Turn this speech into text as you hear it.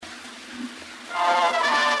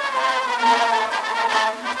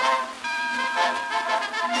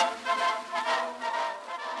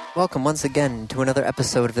Welcome once again to another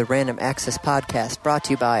episode of the Random Access Podcast, brought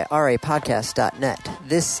to you by rapodcast.net.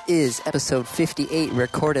 This is episode 58,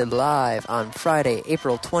 recorded live on Friday,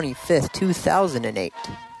 April 25th, 2008.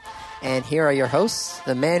 And here are your hosts,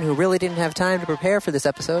 the man who really didn't have time to prepare for this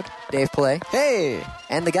episode, Dave Play. Hey!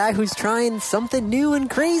 And the guy who's trying something new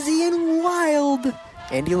and crazy and wild,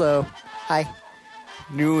 Andy Lowe. Hi.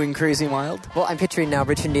 New and crazy and wild? Well, I'm picturing now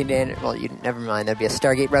Richard Dean Anderson. Well, never mind. There'd be a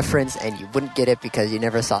Stargate reference, and you wouldn't get it because you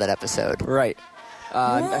never saw that episode. Right.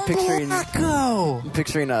 I'm picturing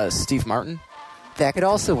Steve Martin. That could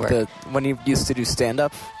also work. When he used to do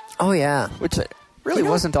stand-up. Oh, yeah. Which really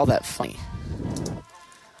wasn't all that funny.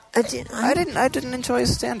 I didn't enjoy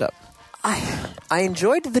his stand-up. I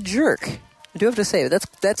enjoyed The Jerk. I do have to say,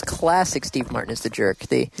 that's classic Steve Martin as The Jerk.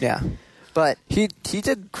 Yeah. But he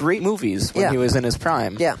did great movies when he was in his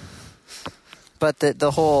prime. Yeah. But the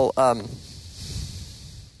whole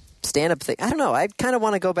stand-up thing, I don't know. I kind of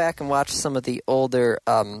want to go back and watch some of the older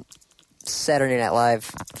Saturday Night Live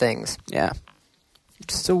things. Yeah.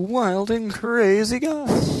 Just a wild and crazy guy.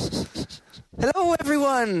 Hello,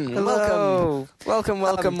 everyone. Hello.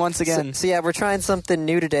 Welcome once again. So, we're trying something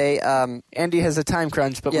new today. Andy has a time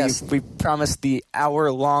crunch, but yes. we promised the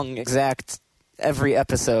hour-long exact every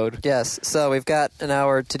episode. Yes, so we've got an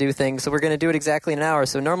hour to do things, so we're going to do it exactly in an hour.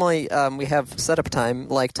 So normally we have setup time,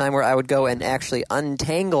 like time where I would go and actually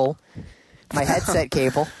untangle my headset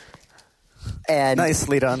cable. And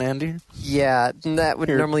nicely done, Andy. Yeah, that would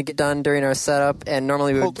normally get done during our setup, and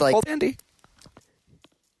normally we would hold Andy.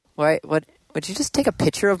 Why? What? Would you just take a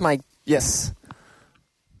picture of my? Yes.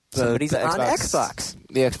 Somebody's on Xbox.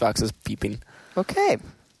 The Xbox is beeping. Okay.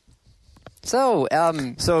 So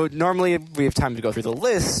normally we have time to go through the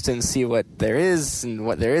list and see what there is and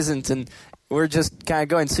what there isn't, and we're just kind of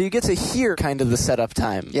going. So you get to hear kind of the setup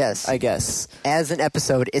time. Yes. I guess. As an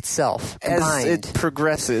episode itself. Combined. As it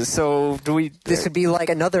progresses. So This would be like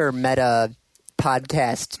another meta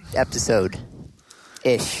podcast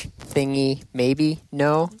episode-ish thingy, maybe?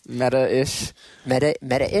 No? Meta-ish?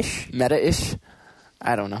 Meta-ish? Meta-ish?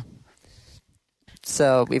 I don't know.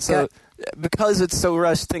 So because it's so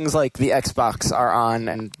rushed, things like the Xbox are on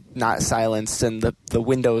and not silenced, and the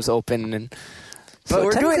window's open, and but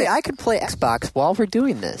we're doing it. I could play Xbox while we're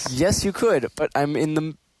doing this. Yes, you could, but I'm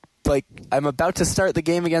I'm about to start the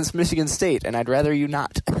game against Michigan State, and I'd rather you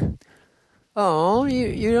not. Oh,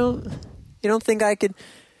 you don't think I could?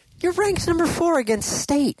 You're ranked number 4 against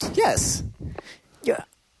State. Yes. Yeah.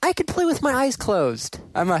 I could play with my eyes closed.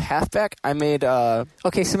 I'm a halfback. I made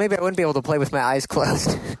Okay, so maybe I wouldn't be able to play with my eyes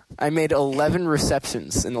closed. I made 11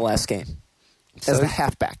 receptions in the last game. As the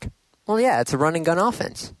halfback. Well, yeah, it's a run and gun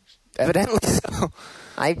offense. Evidently so.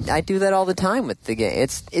 I do that all the time with the game.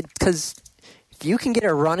 It's because if you can get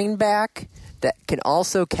a running back that can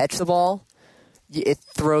also catch the ball, it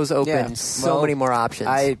throws open so many more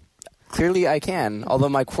options. Clearly I can, although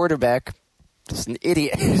my quarterback is an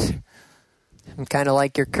idiot. I'm kind of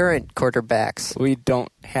like your current quarterbacks. We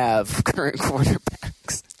don't have current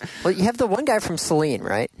quarterbacks. Well, you have the one guy from Saline,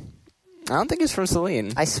 right? I don't think he's from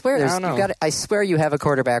Saline. I swear, I don't know. I swear you have a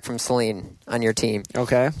quarterback from Saline on your team.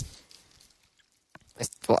 Okay.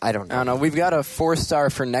 Well, I don't know. I don't know. We've got a 4-star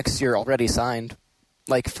for next year already signed.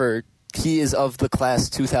 He is of the class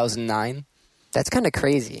 2009. That's kind of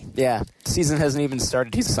crazy. Yeah. Season hasn't even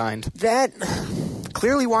started. He's signed. That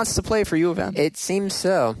clearly wants to play for U of M. It seems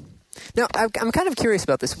so. Now, I'm kind of curious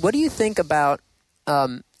about this. What do you think about?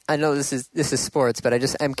 I know this is sports, but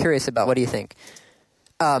I'm curious about what do you think?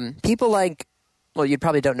 People like, well, you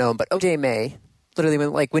probably don't know him, but O.J. May literally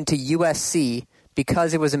went to USC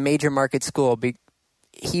because it was a major market school.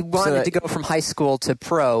 He wanted to go from high school to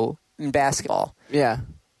pro in basketball. Yeah,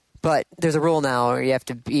 but there's a rule now where you have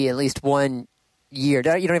to be at least 1 year.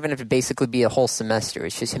 You don't even have to basically be a whole semester.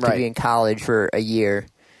 It's just you have to be in college for a year.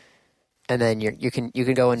 And then you can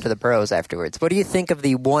go into the pros afterwards. What do you think of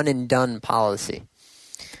the one and done policy?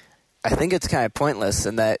 I think it's kind of pointless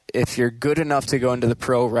in that if you're good enough to go into the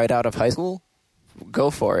pro right out of high school,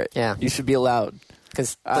 go for it. Yeah, you should be allowed.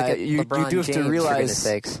 Because you do have to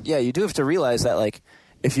realize. Yeah, you do have to realize that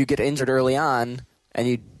if you get injured early on and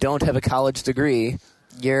you don't have a college degree,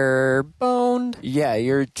 you're boned. Yeah,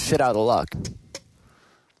 you're shit out of luck.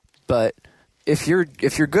 But if you're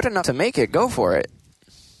good enough to make it, go for it.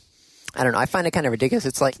 I don't know. I find it kind of ridiculous.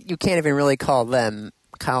 It's like you can't even really call them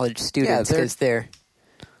college students because they're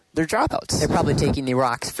dropouts. They're probably taking the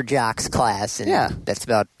Rocks for Jocks class, and that's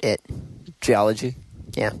about it. Geology.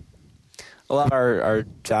 Yeah. A lot of our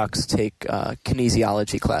jocks take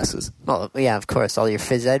kinesiology classes. Well, yeah, of course, all your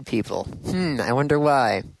phys ed people. I wonder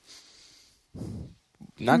why.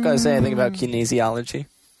 Not going to say anything about kinesiology.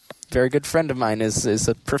 very good friend of mine is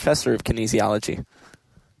a professor of kinesiology.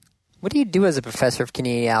 What do you do as a professor of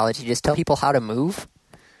kinesiology? Just tell people how to move?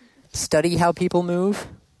 Study how people move?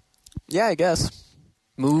 Yeah, I guess.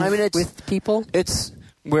 Move with people? It's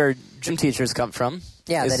where gym teachers come from.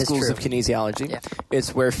 Yeah, that is schools true. of kinesiology. Yeah.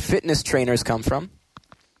 It's where fitness trainers come from.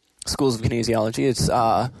 Schools of kinesiology. It's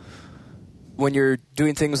when you're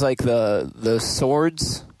doing things like the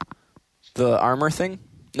swords, the armor thing.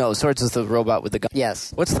 No, swords is the robot with the gun.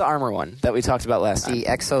 Yes. What's the armor one that we talked about last time? The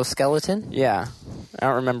exoskeleton? Yeah. I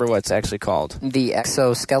don't remember what it's actually called. The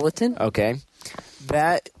exoskeleton? Okay.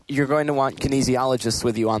 That you're going to want kinesiologists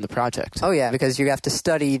with you on the project. Oh, yeah, because you have to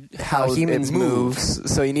study how humans it move.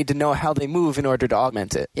 moves. So you need to know how they move in order to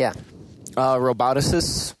augment it. Yeah.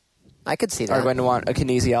 Roboticists I could see that. are going to want a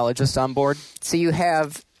kinesiologist on board. So you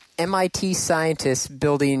have MIT scientists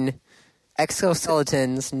building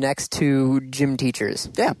exoskeletons next to gym teachers.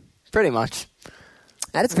 Yeah, pretty much.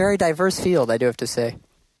 That is a very diverse field, I do have to say.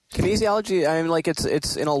 Kinesiology, I mean, like,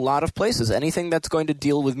 it's in a lot of places. Anything that's going to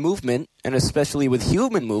deal with movement, and especially with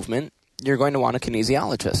human movement, you're going to want a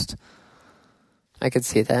kinesiologist. I could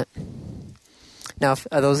see that. Now,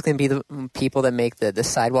 are those going to be the people that make the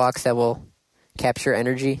sidewalks that will capture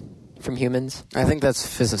energy from humans? I think that's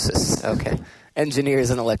physicists. Okay. Engineers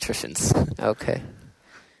and electricians. Okay.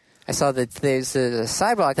 I saw that there's a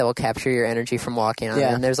sidewalk that will capture your energy from walking on it.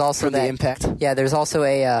 Yeah, And there's also from the impact. Yeah, there's also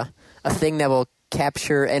a thing that will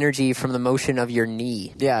capture energy from the motion of your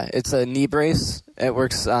knee. Yeah, it's a knee brace. It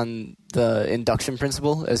works on the induction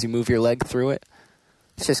principle as you move your leg through it.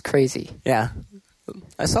 It's just crazy. Yeah.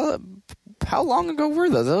 I saw that. How long ago were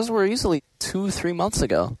those? Those were easily 2-3 months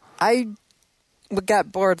ago. I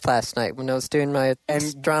got bored last night when I was doing my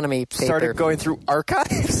astronomy paper. Started going through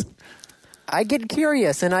archives. I get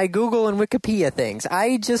curious and I Google and Wikipedia things.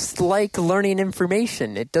 I just like learning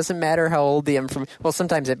information. It doesn't matter how old the information... Well,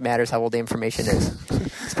 sometimes it matters how old the information is.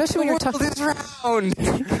 Especially when you're talking... The world is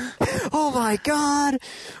round! Oh my God!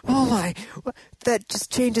 Oh my... That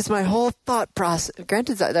just changes my whole thought process.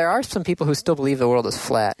 Granted, there are some people who still believe the world is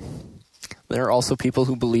flat. There are also people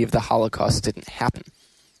who believe the Holocaust didn't happen.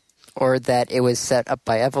 Or that it was set up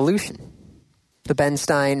by evolution. The Ben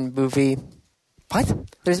Stein movie... What?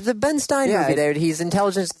 There's the Ben Stein movie there. He's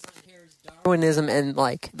intelligence, Darwinism, and,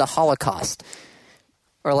 like, the Holocaust.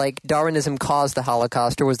 Or, like, Darwinism caused the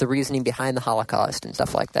Holocaust, or was the reasoning behind the Holocaust, and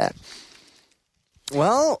stuff like that.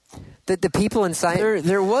 Well, the people in science...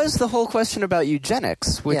 There was the whole question about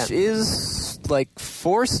eugenics, which is, like,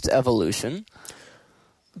 forced evolution.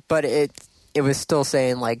 But it was still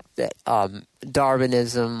saying, like, that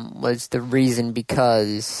Darwinism was the reason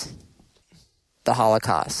because the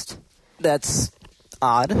Holocaust. That's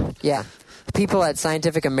odd. Yeah. People at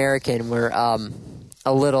Scientific American were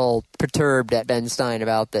a little perturbed at Ben Stein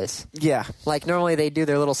about this. Yeah. Like, normally they do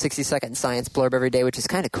their little 60-second science blurb every day, which is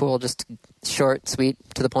kind of cool, just short, sweet,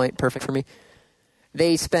 to the point, perfect for me.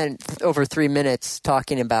 They spent over 3 minutes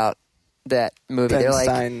talking about that movie. Ben They're like,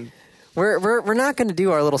 Stein. We're not going to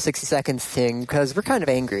do our little 60 seconds thing because we're kind of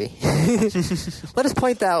angry. Let us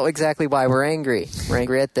point out exactly why we're angry. We're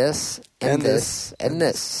angry at this, and this, and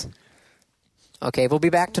this. Okay, we'll be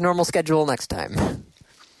back to normal schedule next time.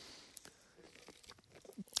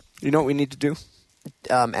 You know what we need to do?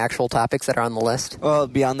 Actual topics that are on the list. Well,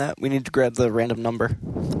 beyond that, we need to grab the random number.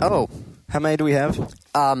 Oh. How many do we have?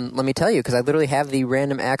 Let me tell you, because I literally have the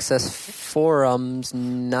random access forums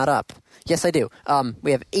not up. Yes, I do.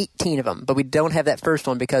 We have 18 of them, but we don't have that first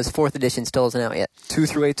one because 4th edition still isn't out yet. 2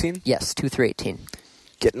 through 18? Yes, 2 through 18.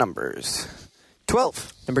 Get numbers.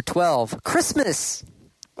 12. Number 12, Christmas.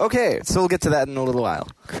 Okay, so we'll get to that in a little while.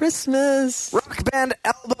 Christmas. Rock band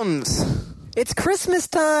albums. It's Christmas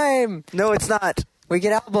time. No, it's not. We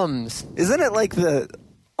get albums. Isn't it like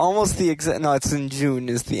almost the exact... No, it's in June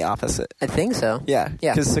is the opposite. I think so. Yeah,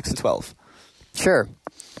 because 6 and 12. Sure.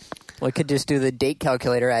 We could just do the date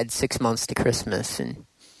calculator, add 6 months to Christmas, and...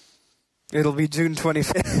 It'll be June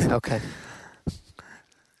 25th. Okay.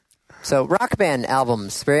 So, rock band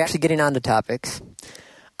albums. We're actually getting on to topics.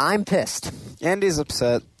 I'm pissed. Andy's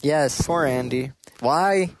upset. Yes. Poor Andy.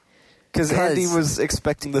 Why? Because Andy was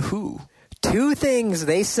expecting the Who. 2 things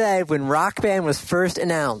they said when Rock Band was first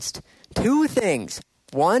announced. 2 things.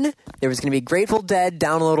 1, there was going to be Grateful Dead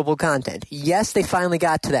downloadable content. Yes, they finally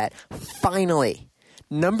got to that. Finally.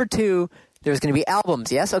 Number 2, there was going to be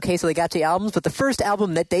albums. Yes, okay, so they got to the albums, but the first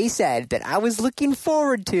album that they said that I was looking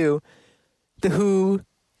forward to, The Who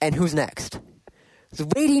and Who's Next. I was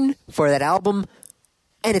waiting for that album,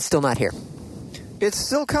 and it's still not here. It's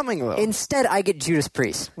still coming, though. Instead, I get Judas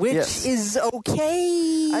Priest, which is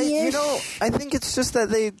okay. I think it's just that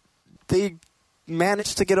they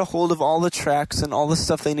managed to get a hold of all the tracks and all the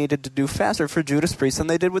stuff they needed to do faster for Judas Priest than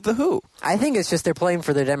they did with The Who. I think it's just they're playing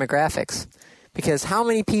for their demographics. Because how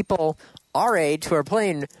many people our age who are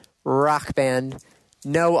playing Rock Band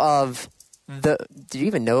know of the... Do you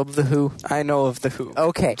even know of The Who? I know of The Who.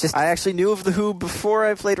 Okay. I actually knew of The Who before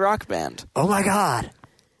I played Rock Band. Oh my God.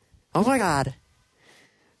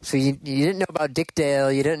 So you didn't know about Dick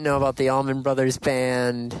Dale. You didn't know about the Allman Brothers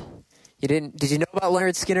Band. Did you know about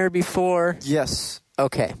Leonard Skinner before? Yes.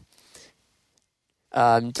 Okay.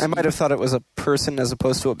 I might have thought it was a person as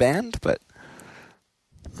opposed to a band, but...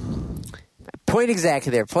 Point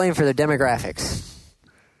exactly. They're playing for their demographics.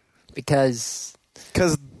 Because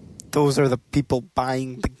those are the people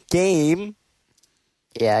buying the game.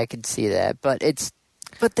 Yeah, I can see that. But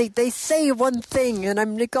they say one thing, and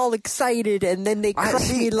I'm like all excited, and then they crush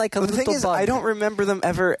me like a little bug. The thing is, I don't remember them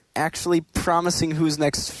ever actually promising who's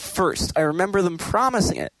next first. I remember them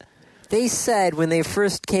promising it. They said when they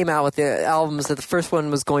first came out with the albums that the first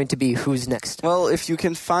one was going to be Who's Next. Well, if you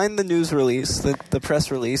can find the news release, the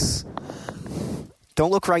press release,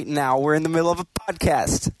 don't look right now. We're in the middle of a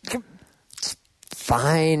podcast.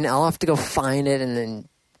 Fine, I'll have to go find it and then.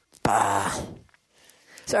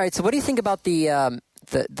 So, all right. So, what do you think about the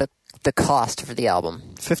cost for the album?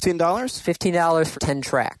 $15? $15 for 10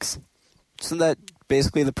 tracks. Isn't that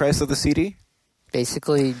basically the price of the CD?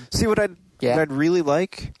 Basically. See, what I'd really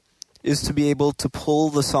like is to be able to pull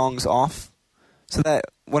the songs off, so that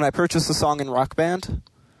when I purchase the song in Rock Band,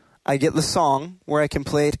 I get the song where I can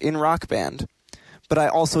play it in Rock Band, but I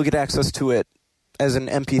also get access to it as an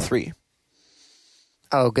MP3.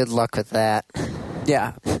 Oh, good luck with that.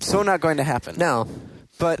 Yeah, so not going to happen. No,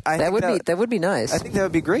 but that would be nice. I think that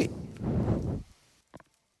would be great.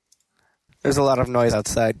 There's a lot of noise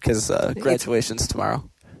outside because graduation's tomorrow,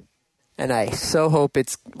 and I so hope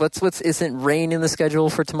it's isn't rain in the schedule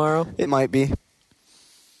for tomorrow. It might be.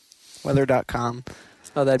 Weather.com.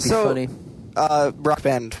 Oh, that'd be funny. Rock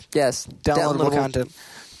Band. Yes, Downloadable content.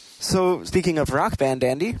 So, speaking of Rock Band,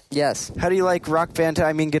 Andy. Yes. How do you like Rock Band?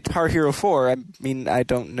 I mean, Guitar Hero 4. I mean, I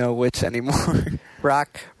don't know which anymore.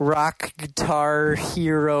 Rock Guitar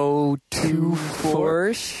Hero 2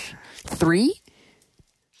 4 3?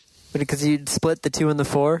 Because you split the 2 and the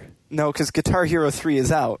 4? No, because Guitar Hero 3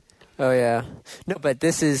 is out. Oh yeah. No, but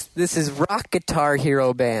this is Rock Guitar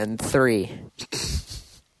Hero Band 3.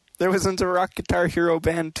 There wasn't a Rock Guitar Hero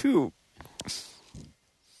Band 2.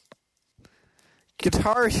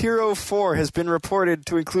 Guitar Hero 4 has been reported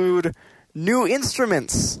to include new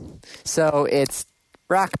instruments. So it's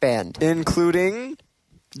Rock Band. Including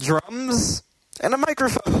drums and a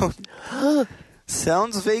microphone.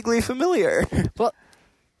 Sounds vaguely familiar. Well,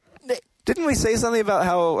 didn't we say something about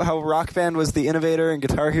how Rock Band was the innovator and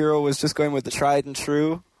Guitar Hero was just going with the tried and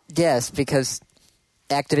true? Yes, because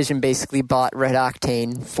Activision basically bought Red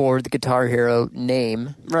Octane for the Guitar Hero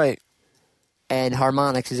name. Right. And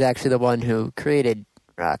Harmonix is actually the one who created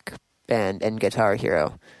Rock Band and Guitar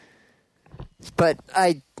Hero. But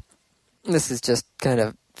this is just kind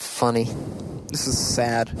of funny. This is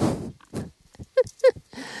sad.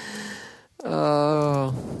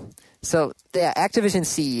 Oh. So, yeah, Activision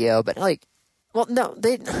CEO, but no,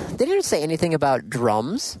 they didn't say anything about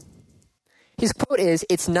drums. His quote is,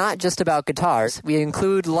 "It's not just about guitars. We'll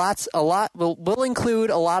include a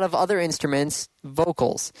lot of other instruments,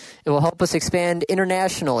 vocals. It will help us expand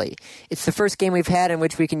internationally. It's the first game we've had in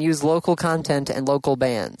which we can use local content and local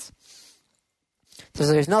bands." So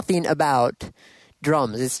there's nothing about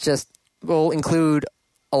drums. It's just, we'll include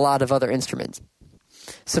a lot of other instruments.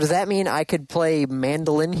 So does that mean I could play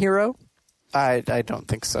Mandolin Hero? I don't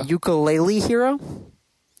think so. Ukulele Hero?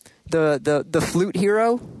 The Flute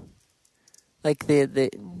Hero? Like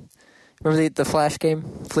remember the Flash game,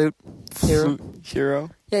 Flute Hero? Flute Hero?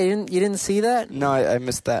 Yeah, you didn't see that? No, I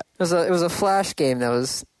missed that. It was a Flash game that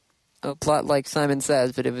was a plot like Simon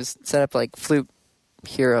Says, but it was set up like Flute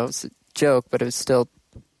Hero. It's a joke, but it was still.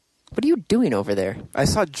 What are you doing over there? I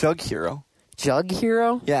saw Jug Hero. Jug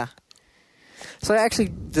Hero? Yeah. So I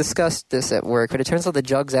actually discussed this at work, but it turns out the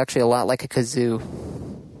jug's actually a lot like a kazoo.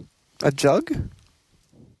 A jug?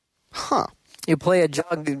 Huh. You play a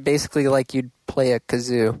jug basically like you'd play a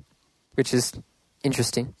kazoo, which is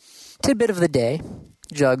interesting. Tidbit of the day,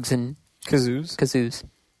 jugs and kazoos.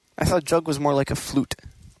 I thought jug was more like a flute.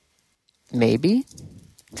 Maybe.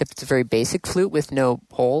 Except it's a very basic flute with no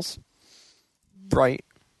holes. Right.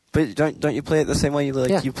 But don't you play it the same way you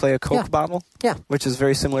play a Coke bottle? Yeah. Which is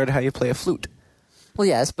very similar to how you play a flute. Well,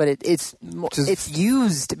 yes, but it's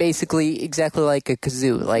used basically exactly like a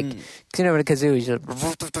kazoo. Like, 'cause you know what a kazoo is,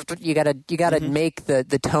 you gotta make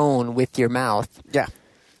the tone with your mouth. Yeah.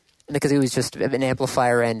 And the kazoo is just an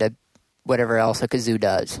amplifier and whatever else a kazoo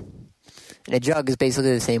does. And a jug is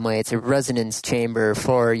basically the same way. It's a resonance chamber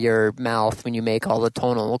for your mouth when you make all the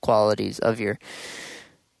tonal qualities of your...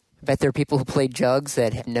 I bet there are people who play jugs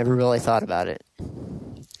that have never really thought about it.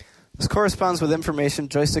 This corresponds with information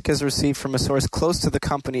Joystick has received from a source close to the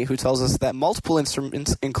company who tells us that multiple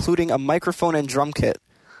instruments, including a microphone and drum kit,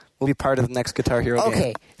 will be part of the next Guitar Hero game.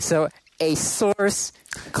 Okay, so a source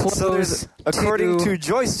close So according to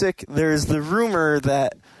Joystick, there's the rumor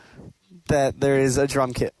that there is a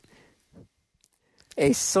drum kit.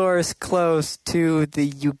 A source close to the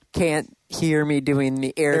you can't hear me doing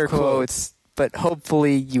the air quotes, but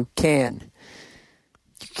hopefully you can.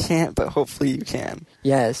 You can't, but hopefully you can.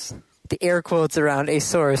 Yes. The air quotes around a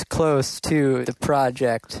source close to the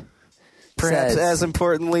project. Perhaps says, as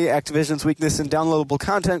importantly, Activision's weakness in downloadable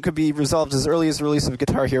content could be resolved as early as the release of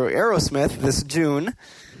Guitar Hero Aerosmith this June,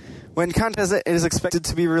 when content is expected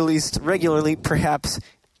to be released regularly, perhaps,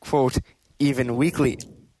 quote, even weekly.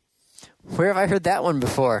 Where have I heard that one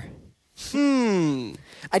before?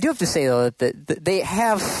 I do have to say, though, that they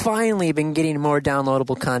have finally been getting more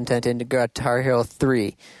downloadable content into Guitar Hero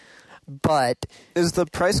 3. But... Is the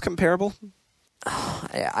price comparable?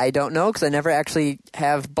 I don't know, because I never actually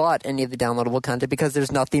have bought any of the downloadable content because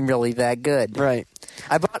there's nothing really that good. Right.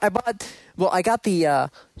 I got the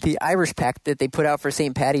Irish pack that they put out for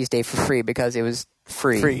St. Paddy's Day for free because it was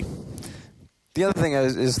free. The other thing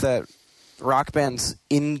is that Rock Band's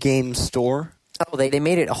in-game store... Oh, they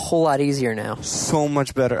made it a whole lot easier now. So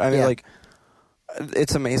much better. I mean,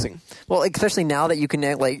 it's amazing. Well, especially now that you can,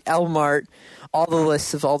 album art, all the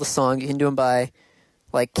lists of all the songs, you can do them by,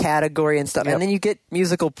 category and stuff. Yep. And then you get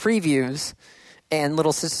musical previews and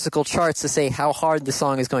little statistical charts to say how hard the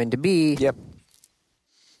song is going to be. Yep.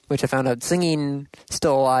 Which I found out singing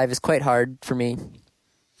Still Alive is quite hard for me.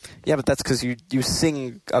 Yeah, but that's because you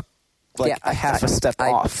sing a half a step I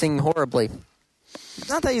off. sing horribly.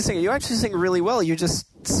 Not that you sing it. You actually sing really well. You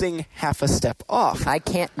just sing half a step off. I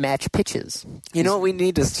can't match pitches. You know what we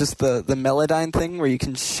need is just the Melodyne thing where you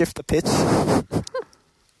can shift the pitch.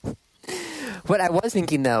 What I was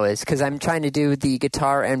thinking, though, is because I'm trying to do the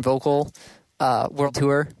guitar and vocal world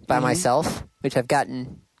tour by myself, which I've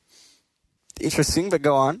gotten... Interesting, but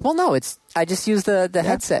go on. Well, no, I just use the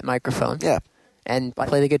headset microphone. Yeah. And I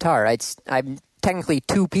play the guitar. I'm technically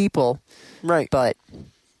two people. Right. But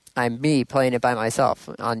I'm me playing it by myself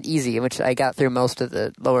on easy, which I got through most of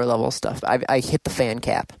the lower level stuff. I hit the fan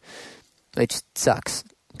cap, which sucks,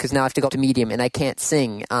 because now I have to go up to medium, and I can't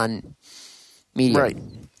sing on medium. Right.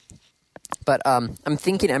 But I'm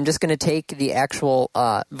thinking I'm just going to take the actual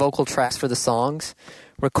vocal tracks for the songs,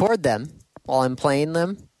 record them while I'm playing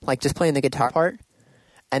them, just playing the guitar part,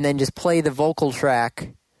 and then just play the vocal track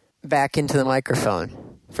back into the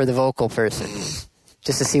microphone for the vocal person,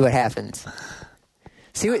 just to see what happens.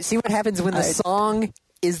 See what happens when the song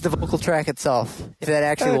is the vocal track itself, if that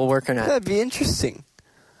actually will work or not. That'd be interesting.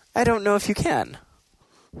 I don't know if you can.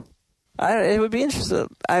 It would be interesting.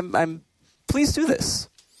 Please do this.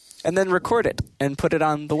 And then record it and put it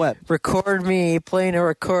on the web. Record me playing a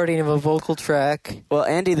recording of a vocal track. Well,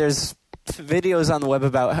 Andy, there's videos on the web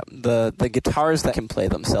about the guitars that can play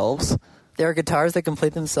themselves. There are guitars that can play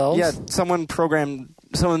themselves? Yeah, someone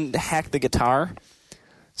hacked the guitar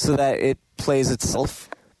so that it plays itself.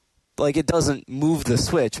 It doesn't move the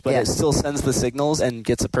switch, but it still sends the signals and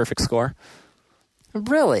gets a perfect score.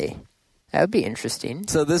 Really? That would be interesting.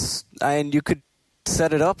 So you could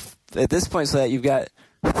set it up at this point so that you've got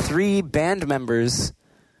 3 band members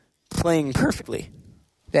playing perfectly.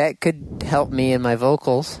 That could help me in my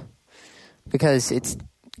vocals, because it's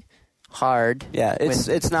hard. Yeah,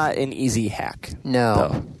 it's not an easy hack. No.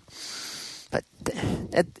 Though. But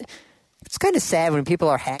it's kind of sad when people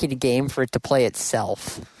are hacking a game for it to play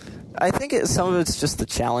itself. I think some of it's just the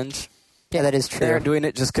challenge. Yeah, that is true. They're doing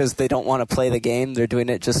it just because they don't want to play the game. They're doing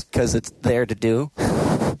it just because it's there to do.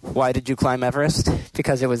 Why did you climb Everest?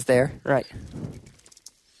 Because it was there. Right.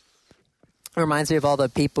 It reminds me of all the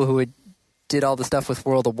people who did all the stuff with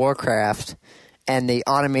World of Warcraft and the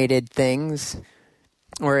automated things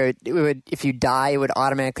where it would, if you die, it would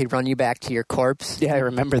automatically run you back to your corpse. Yeah, I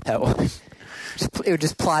remember that one. It would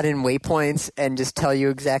just plot in waypoints and just tell you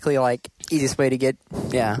exactly, easiest way to get...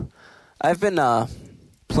 Yeah. I've been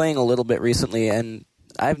playing a little bit recently, and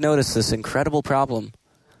I've noticed this incredible problem.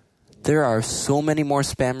 There are so many more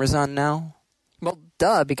spammers on now. Well,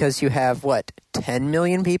 duh, because you have, 10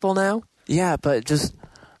 million people now? Yeah, but just...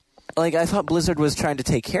 I thought Blizzard was trying to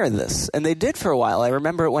take care of this, and they did for a while. I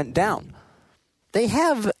remember it went down. They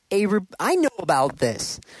have I know about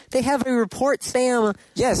this. They have a report spam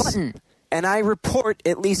button. And I report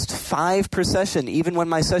at least 5 per session, even when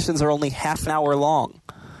my sessions are only half an hour long.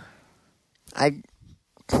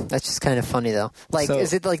 That's just kind of funny though. Like, So-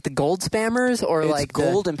 is it like the gold spammers or It's like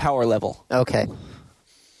gold and power level. Okay.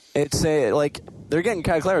 It's they're getting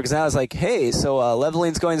kind of clever because now it's like, hey, so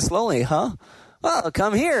leveling's going slowly, huh? Well,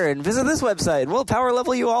 come here and visit this website. We'll power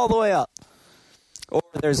level you all the way up. Or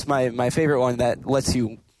there's my favorite one that lets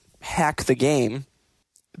you hack the game.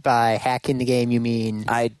 By hacking the game, you mean?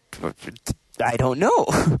 I don't know.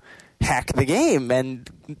 Hack the game and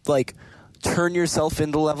like turn yourself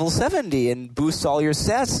into level 70 and boost all your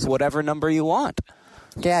stats to whatever number you want.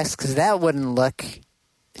 Yes, because that wouldn't look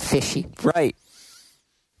fishy. Right.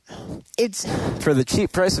 It's For the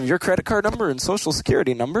cheap price of your credit card number and social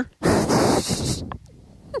security number.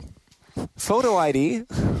 Photo ID.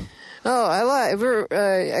 Oh, I lied.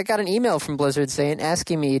 I got an email from Blizzard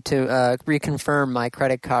asking me to reconfirm my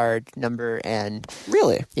credit card number and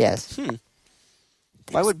Really? yes.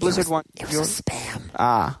 Why would Blizzard want It was your... a spam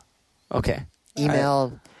Ah, okay.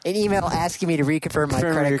 email. An email asking me to reconfirm my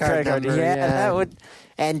Confirm your credit card number. Yeah, that would...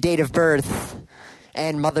 And date of birth.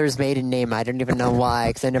 And mother's maiden name. I don't even know why,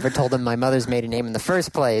 because I never told them my mother's maiden name in the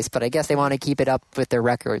first place. But I guess they want to keep it up with their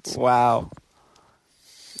records. Wow.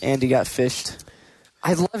 Andy got fished.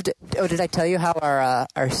 I loved it. Oh, did I tell you how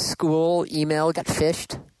our school email got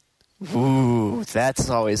phished? Ooh, that's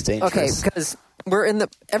always dangerous. Okay, because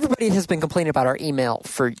everybody has been complaining about our email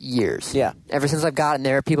for years. Yeah. Ever since I've gotten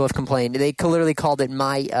there, people have complained. They literally called it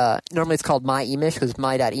normally it's called my.emish, because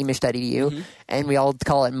my.emish.edu, and we all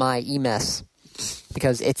call it my emess,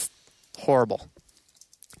 because it's horrible.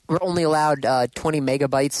 We're only allowed 20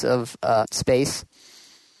 megabytes of space,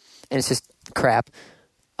 and it's just crap.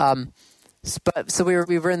 So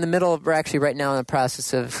we were in the middle. We're actually right now in the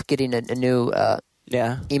process of getting a new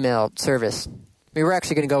email service. We were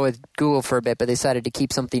actually going to go with Google for a bit, but they decided to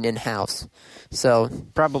keep something in-house. So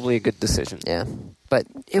Probably a good decision. yeah, but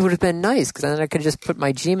it would have been nice because then I could just put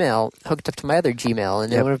my Gmail hooked up to my other Gmail,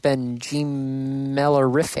 and it would have been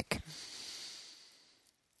Gmailerific.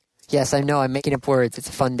 Yes, I know. I'm making up words. It's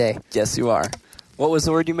a fun day. Yes, you are. What was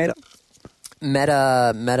the word you made up?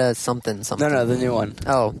 Meta something. No, the new one.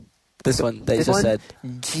 Oh, This one that you this just one? said.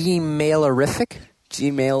 Gmailerific?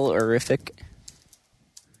 Gmailerific.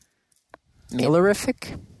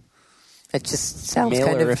 Mailerific? It just sounds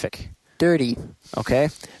kind of Mailerific. dirty. Okay.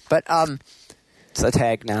 But It's a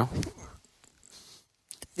tag now.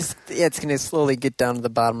 it's going to slowly get down to the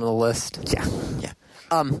bottom of the list. Yeah.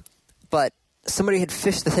 But somebody had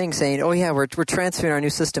fished the thing saying, "Oh yeah, we're transferring our new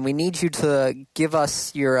system. We need you to give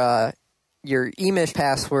us your Emish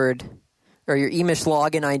password or your Emish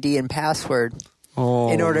login ID and password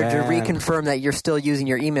in order to reconfirm that you're still using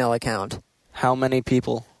your email account." How many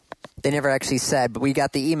people? They never actually said, but we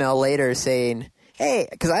got the email later saying, "Hey,"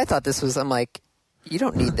 because I thought this was. I'm like, "You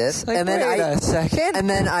don't need this." Like, wait a second. And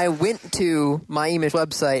then I went to my Emish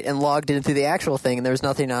website and logged into the actual thing, and there was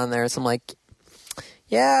nothing on there. So I'm like,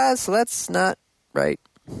 "Yeah, so that's not right."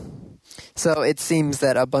 So it seems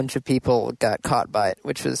that a bunch of people got caught by it,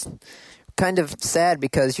 which was kind of sad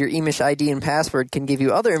because your Emish ID and password can give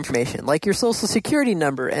you other information, like your social security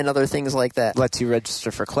number and other things like that. Lets you register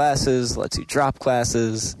for classes, lets you drop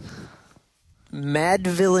classes.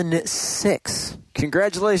 Madvillain 6.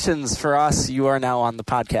 Congratulations for us. You are now on the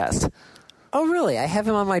podcast. Oh, really? I have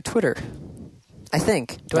him on my Twitter. I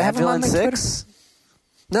think. Do I have him on my Twitter? 6?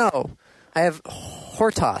 No. I have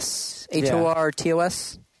Hortos.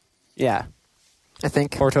 Hortos, Yeah. I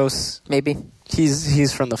think. Portos. Maybe.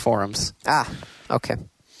 He's from the forums. Ah, okay.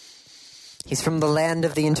 He's from the land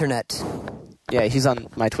of the internet. Yeah, he's on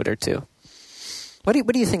my Twitter too. What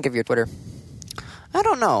do you think of your Twitter? I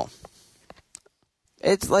don't know.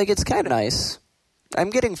 It's kind of nice. I'm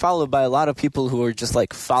getting followed by a lot of people who are just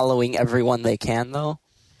like following everyone they can though.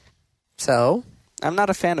 So? I'm not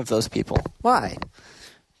a fan of those people. Why?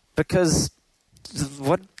 Because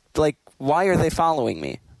why are they following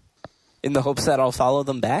me? In the hopes that I'll follow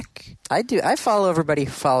them back? I do. I follow everybody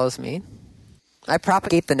who follows me. I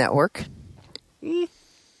propagate the network. I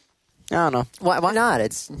don't know. Why not?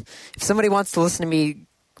 If somebody wants to listen to me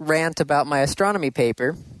rant about my astronomy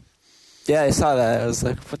paper. Yeah, I saw that. I was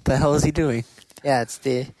like, what the hell is he doing? Yeah, it's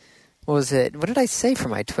what was it? What did I say for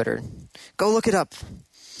my Twitter? Go look it up.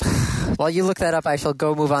 While you look that up, I shall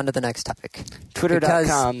go move on to the next topic.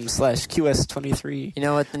 Twitter.com/QS23. You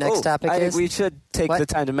know what the next topic is? We should take What? the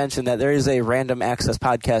time to mention that there is a Random Access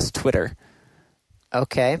Podcast Twitter.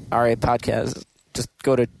 Okay. RA Podcast. Just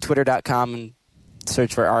go to twitter.com and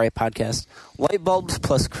search for RA Podcast. Light bulbs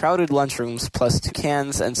plus crowded lunchrooms plus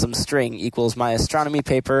toucans and some string equals my astronomy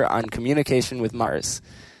paper on communication with Mars.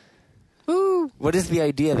 Woo! What is the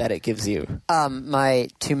idea that it gives you? My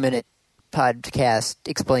 2-minute podcast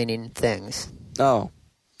explaining things. Oh.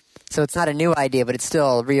 So it's not a new idea, but it's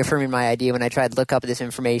still reaffirming my idea when I tried to look up this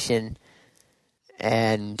information.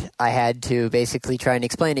 And I had to basically try and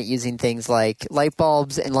explain it using things like light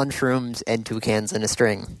bulbs and lunchrooms and toucans and a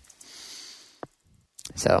string.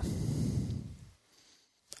 So,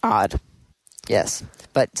 Odd. yes.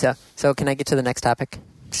 But, so can I get to the next topic?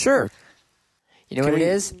 Sure. You know Can what it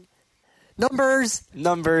we- is? Numbers!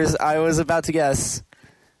 Numbers, I was about to guess.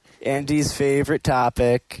 Andy's favorite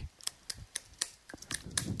topic.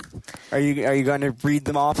 Are you going to read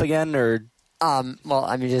them off again, or? Well,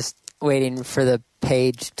 I'm just waiting for the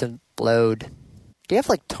page to load. Do you have,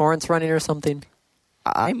 like, torrents running or something?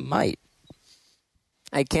 I might.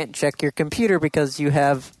 I can't check your computer because you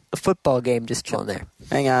have a football game just chilling there.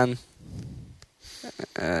 Hang on.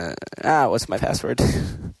 What's my password?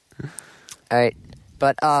 All right.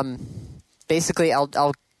 But, basically, I'll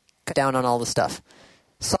cut down on all the stuff.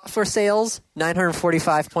 Software sales,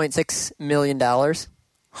 $945.6 million.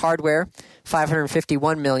 Hardware,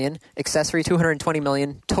 $551 million. Accessory, $220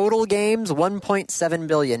 million. Total games, $1.7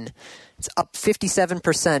 billion. It's up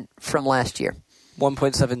 57% from last year.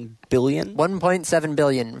 1.7 billion? $1.7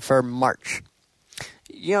 billion for March.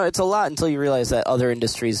 You know, it's a lot until you realize that other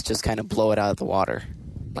industries just kind of blow it out of the water.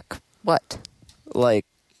 Like, what? Like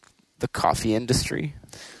the coffee industry.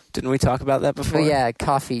 Didn't we talk about that before? Well, yeah,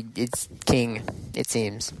 coffee, it's king, it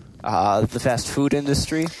seems. The fast food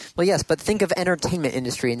industry. Well, yes, but think of entertainment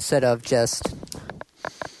industry instead of just...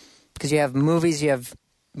 Because you have movies, you have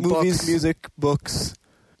Movies, books, music, books,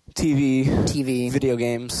 TV, TV. video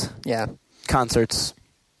games, Yeah. concerts.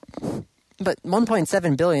 But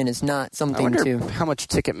 $1.7 billion is not I something wonder to... how much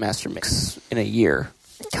Ticketmaster makes in a year.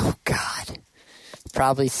 Oh, God.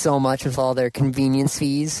 Probably so much with all their convenience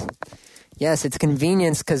fees. Yes, it's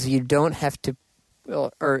convenience because you don't have to...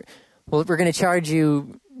 Well, we're going to charge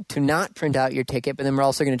you to not print out your ticket, but then we're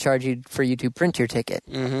also going to charge you for you to print your ticket.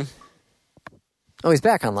 Mm-hmm. Oh, he's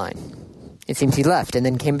back online. It seems he left and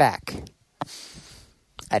then came back.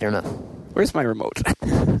 I don't know. Where's my remote? I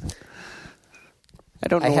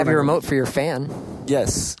don't know. I where have my your remote for your fan,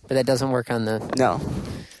 Yes. but that doesn't work on the... No.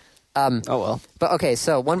 Oh, well. But okay,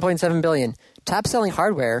 so $1.7 billion. Top-selling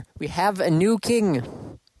hardware, we have a new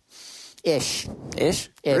king. Ish. Ish?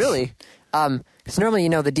 Ish. Really? Because normally,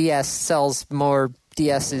 the DS sells more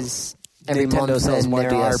DSs every Nintendo month sells than more there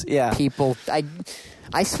DS, are yeah. people.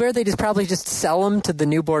 I swear they probably just sell them to the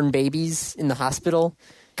newborn babies in the hospital.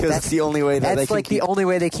 Because it's the only way that they That's can like keep... the only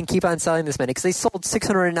way they can keep on selling this many. Because they sold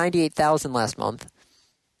 698,000 last month.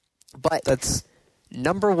 But That's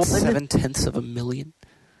number one 0.7 of a million.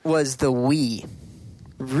 was the Wii.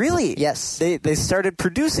 Really? Yes. They started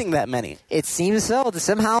producing that many. It seems so.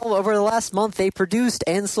 Somehow, over the last month, they produced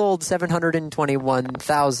and sold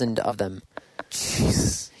 721,000 of them.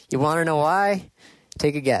 Jeez. You want to know why?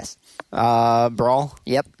 Take a guess. Brawl.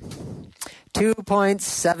 Yep.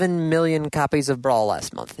 2.7 million copies of Brawl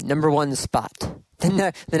last month. Number one spot. Then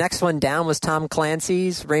the next one down was Tom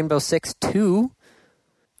Clancy's Rainbow Six 2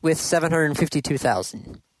 with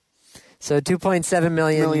 752,000. So 2.7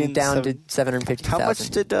 million down to 750,000. How much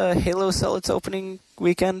did Halo sell its opening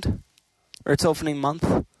weekend? Or its opening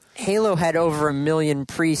month? Halo had over 1 million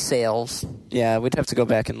pre-sales. Yeah, we'd have to go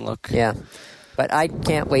back and look. Yeah. But I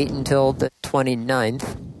can't wait until the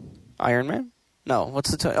 29th. Iron Man? No,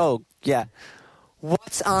 what's the... Oh, yeah.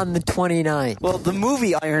 What's on the 29th? Well, the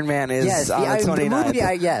movie Iron Man is Yes, on the 29th. the movie,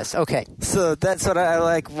 yes, okay. So that's what I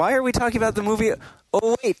like. Why are we talking about the movie?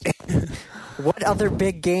 Oh, wait. What other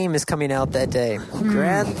big game is coming out that day?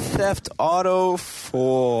 Grand Theft Auto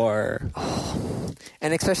 4.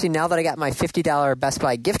 And especially now that I got my $50 Best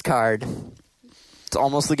Buy gift card. It's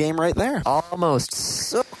almost the game right there. Almost.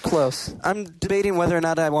 So close. I'm debating whether or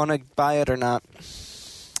not I want to buy it or not.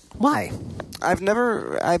 Why? I've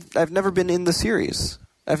never been in the series.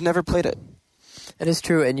 I've never played it. That is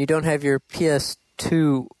true, and you don't have your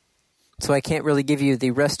PS2, so I can't really give you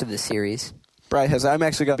the rest of the series. Bri has. I'm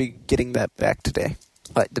actually going to be getting that back today.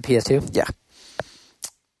 What, the PS2? Yeah.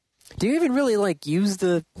 Do you even really, use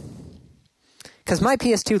the... Because my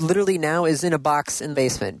PS2 literally now is in a box in the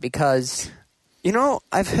basement, because... You know,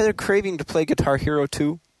 I've had a craving to play Guitar Hero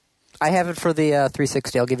 2. I have it for the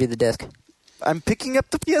 360. I'll give you the disc. I'm picking up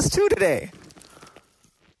the PS2 today.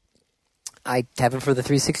 I have it for the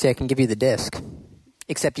 360. I can give you the disc.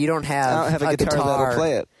 Except you don't have, I don't have a guitar that'll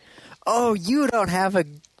play it. Oh, you don't have a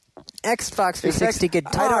Xbox 360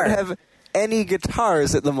 guitar. I don't have any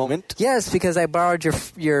guitars at the moment. Yes, because I borrowed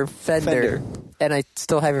your Fender. And I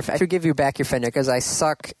still have your... I should give you back your Fender, because I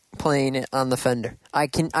suck playing it on the Fender.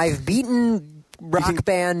 I've beaten Rock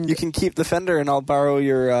Band... You can keep the Fender, and I'll borrow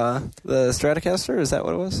your the Stratocaster. Is that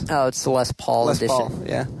what it was? Oh, it's the Les Paul edition. Les Paul,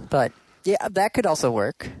 yeah. But, yeah, that could also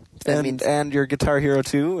work. and your Guitar Hero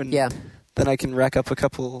 2, and Yeah. then I can rack up a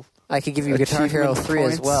couple. I could give you Guitar Hero achievement 3 as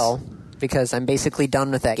points. well, because I'm basically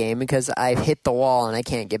done with that game because I've hit the wall and I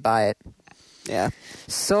can't get by it. Yeah.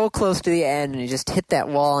 So close to the end, and you just hit that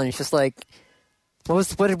wall, and it's just like,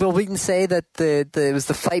 what did Will Wheaton say, that it was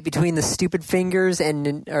the fight between the stupid fingers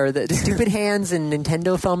or the stupid hands and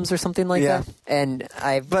Nintendo thumbs or something like Yeah. that? And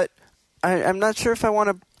But I'm not sure if I want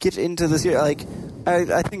to get into this here. Like,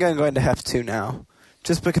 I think I'm going to have to now.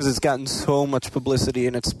 Just because it's gotten so much publicity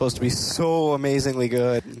and it's supposed to be so amazingly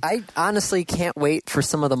good. I honestly can't wait for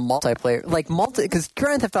some of the multiplayer, because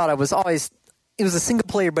Grand Theft Auto was always, it was a single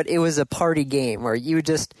player, but it was a party game where you would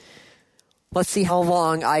just, let's see how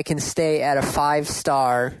long I can stay at a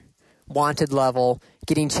 5-star wanted level,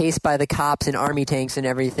 getting chased by the cops and army tanks and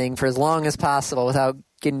everything for as long as possible without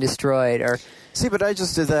getting destroyed. Or See, but I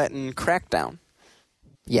just did that in Crackdown.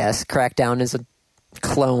 yes, Crackdown is a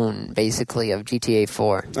clone basically of GTA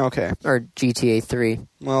 4 Okay. or GTA 3.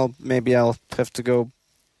 Well, maybe I'll have to go.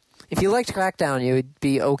 If you liked Crackdown, you would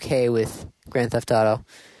be okay with Grand Theft Auto.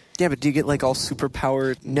 Yeah, but do you get like all super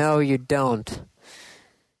powered? No, you don't.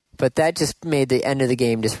 But that just made the end of the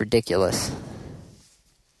game just ridiculous.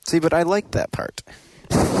 See, but I like that part.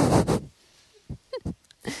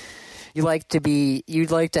 You'd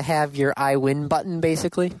like to have your I win button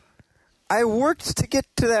basically, I worked to get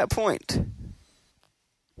to that point.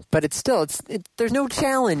 but there's no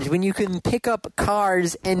challenge when you can pick up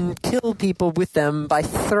cars and kill people with them by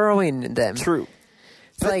throwing them. True.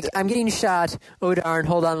 It's like, I'm getting shot. Oh darn!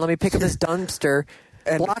 Hold on, let me pick up this dumpster,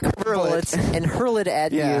 And block her hurl it. bullets, and hurl it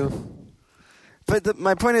at Yeah. you. But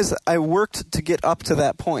my point is, I worked to get up to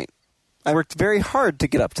that point. I worked very hard to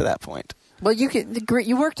get up to that point. Well,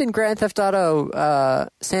 you worked in Grand Theft Auto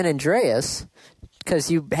San Andreas because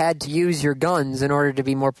you had to use your guns in order to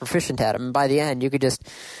be more proficient at them. And by the end, you could just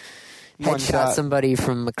One headshot shot. somebody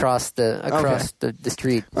from across the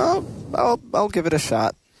street. I'll give it a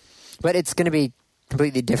shot. But it's going to be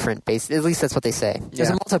completely different. At least that's what they say. There's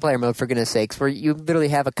a Yeah. multiplayer mode, for goodness sakes, where you literally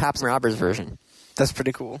have a cops and robbers version. That's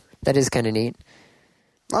pretty cool. That is kind of neat.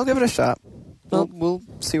 I'll give it a shot. Well- We'll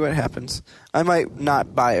see what happens. I might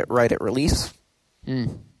not buy it right at release.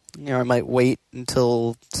 Mm. You know, I might wait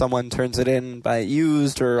until someone turns it in, buy it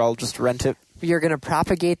used, or I'll just rent it. You're going to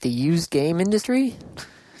propagate the used game industry?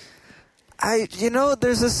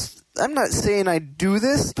 There's this. I'm not saying I do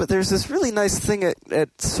this, but there's this really nice thing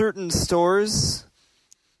at certain stores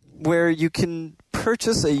where you can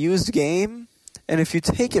purchase a used game, and if you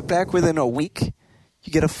take it back within a week,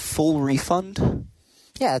 you get a full refund.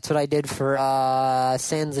 Yeah, that's what I did for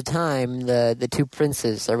Sands of Time, the Two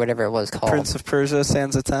Princes, or whatever it was called. Prince of Persia,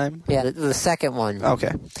 Sands of Time. Yeah, the second one.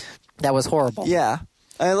 Okay. That was horrible. Yeah,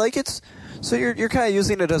 I like it. So you're kind of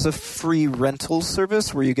using it as a free rental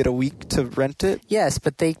service where you get a week to rent it. Yes,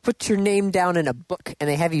 but they put your name down in a book and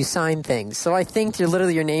they have you sign things. So I think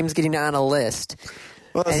your name's getting on a list.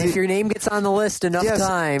 Well, And if your name gets on the list enough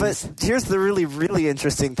times, but here's the really, really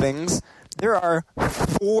interesting things. There are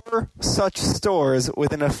 4 such stores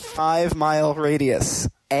within a 5-mile radius.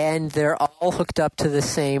 and they're all hooked up to the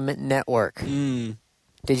same network. Mm.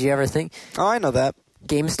 Did you ever think Oh, I know that.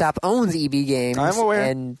 GameStop owns EB Games? I'm aware.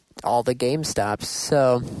 And all the GameStops.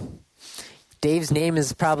 So Dave's name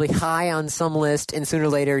is probably high on some list, and sooner or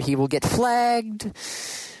later he will get flagged.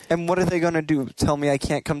 And what are they going to do? Tell me I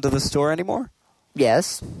can't come to the store anymore?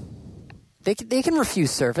 Yes. They can refuse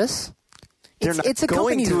service. They're not it's a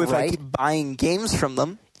going company's to if I right, keep buying games from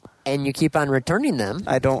them. and you keep on returning them.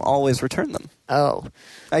 I don't always return them. Oh.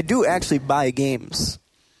 I do actually buy games.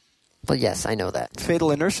 Well, yes, I know that.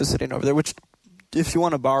 Fatal Inertia sitting over there, which, if you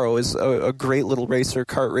want to borrow, is a great little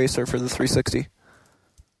kart racer for the 360.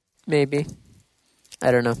 Maybe.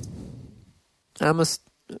 I don't know.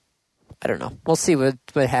 I don't know. We'll see what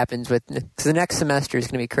happens with... Because the next semester is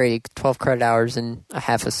going to be crazy. 12 credit hours in a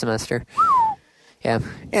half a semester. Yeah.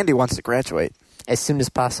 Andy wants to graduate. As soon as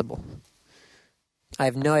possible. I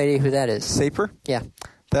have no idea who that is. Saper? Yeah.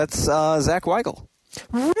 That's Zach Weigel.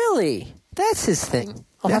 Really? That's his thing.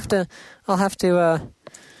 I'll have to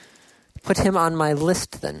put him on my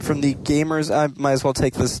list then. From the Gamers... I might as well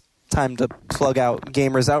take this time to plug out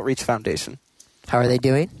Gamers Outreach Foundation. How are they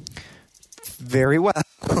doing? Very well.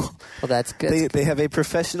 Well, that's good. They have a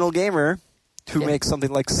professional gamer who makes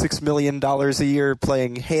something like $6 million a year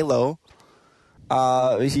playing Halo.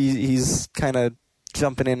 He's kind of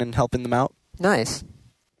jumping in and helping them out. Nice.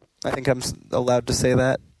 I think I'm allowed to say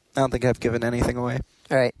that. I don't think I've given anything away.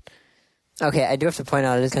 All right. Okay, I do have to point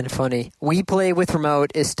out it is kind of funny. We Play with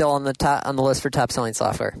Remote is still on the list for top selling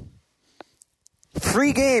software.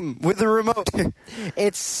 Free game with the remote.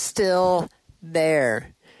 It's still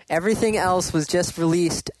there. Everything else was just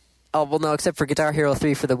released Oh, well, no, except for Guitar Hero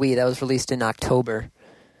 3 for the Wii. That was released in October.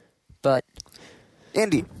 But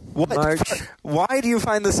Andy, what? March. Why do you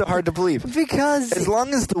find this so hard to believe? Because As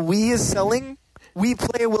long as the Wii is selling, Wii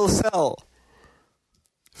Play will sell.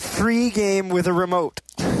 Free game with a remote.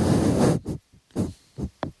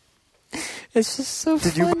 it's just so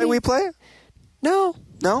Did funny. you buy Wii Play? No.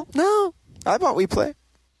 No? No. I bought Wii Play.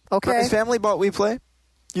 Okay. His family bought Wii Play.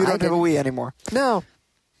 You I don't have a didn't. Wii anymore. No.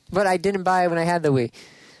 But I didn't buy it when I had the Wii.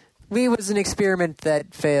 Wii was an experiment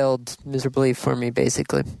that failed miserably for me,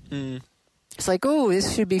 basically. It's like, oh,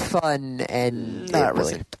 this should be fun, and Not it really.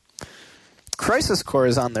 wasn't. Crisis Core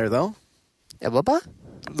is on there, though. What?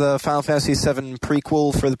 The Final Fantasy VII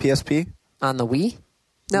prequel for the PSP. On the Wii?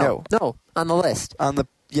 No. No, on the list.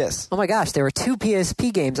 Yes. Oh my gosh, there were 2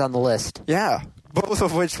 PSP games on the list. Yeah. Both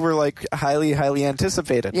of which were, like, highly, highly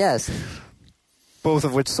anticipated. Yes. Both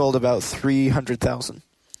of which sold about 300,000.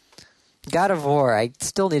 God of War. I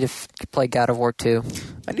still need to play God of War 2.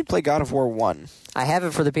 I need to play God of War 1. I have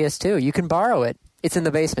it for the PS2. You can borrow it. It's in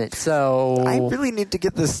the basement. So I really need to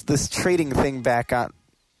get this trading thing back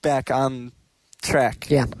on track.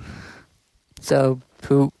 yeah. So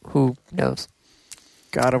who knows?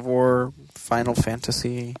 God of War, Final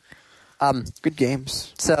Fantasy, good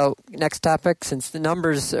games. So next topic, since the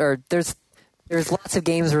numbers are there's lots of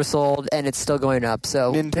games were sold and it's still going up.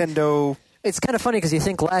 So Nintendo. it's kind of funny because you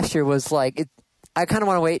think last year was like it. I kind of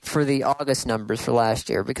want to wait for the August numbers for last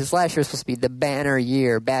year because last year was supposed to be the banner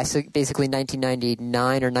year, basically 1999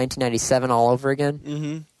 or 1997 all over again.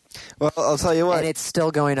 Mm-hmm. Well, I'll tell you what. And it's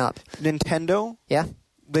still going up. Nintendo, Yeah.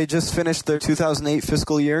 they just finished their 2008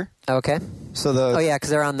 fiscal year. Okay. So Oh yeah, because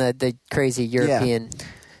they're on the crazy European.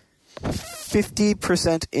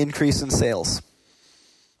 50% increase in sales.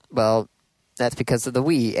 Well, that's because of the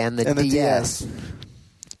Wii and the DS.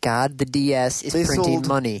 God, the DS is They printing sold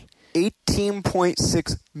money.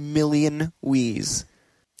 18.6 million Wiis.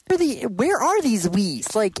 Where are these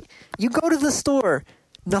Wiis? Like, you go to the store,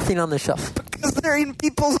 nothing on the shelf. Because they're in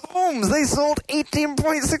people's homes. They sold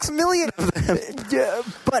 18.6 million of them. Yeah,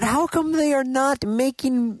 but how come they are not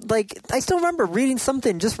making, like, I still remember reading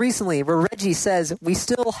something just recently where Reggie says we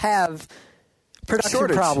still have production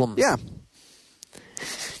Shortage. problems. Yeah.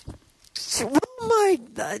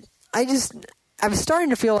 I'm starting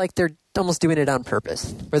to feel like they're almost doing it on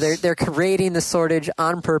purpose, where they're creating the shortage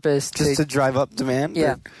on purpose Just to drive up demand?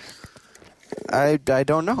 Yeah. I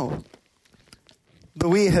don't know. The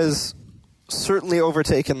Wii has certainly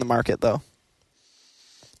overtaken the market, though.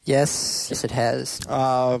 Yes, it has. Do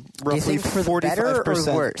you Roughly think for 45%. better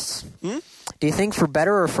or worse? Hmm? Do you think for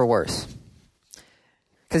better or for worse?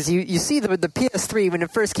 Because you see the PS3 when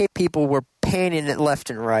it first came, people were panning it left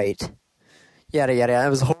and right. Yada yada. It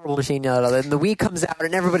was a horrible machine. Yada yada. And the Wii comes out,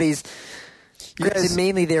 and everybody's. guys-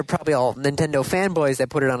 Mainly, they're probably all Nintendo fanboys that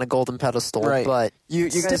put it on a golden pedestal. Right. But You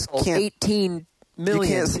guys still, can't- 18 million.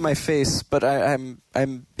 You can't see my face, but I'm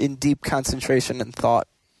in deep concentration and thought.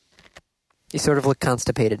 You sort of look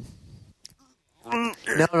constipated. No,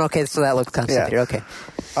 okay, so that looks constipated. Yeah. Okay.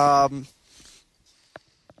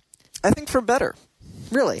 I think for better.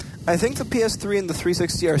 Really? I think the PS3 and the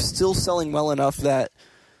 360 are still selling well enough that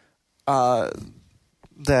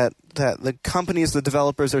that the companies, the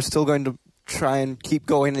developers, are still going to try and keep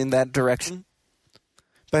going in that direction.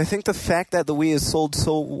 But I think the fact that the Wii has sold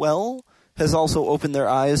so well has also opened their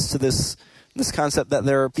eyes to this concept that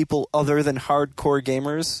there are people other than hardcore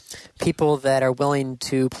gamers. People that are willing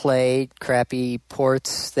to play crappy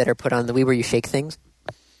ports that are put on the Wii where you shake things.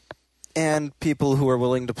 And people who are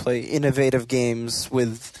willing to play innovative games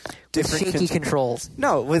with different shaky controls.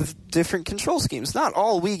 No, with different control schemes. Not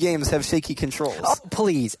all Wii games have shaky controls. Oh,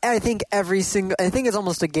 please. I think it's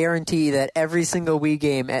almost a guarantee that every single Wii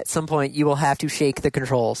game at some point you will have to shake the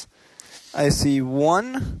controls. I see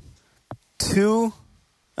 1, 2,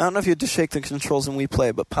 I don't know if you had to shake the controls in Wii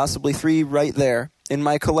Play, but possibly 3 right there in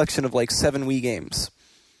my collection of like 7 Wii games.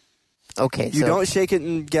 Okay, You don't shake it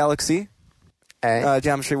in Galaxy,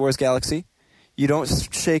 Geometry Wars Galaxy. You don't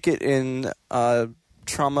shake it in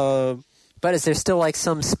Trauma. But is there still like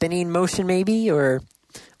some spinning motion maybe, or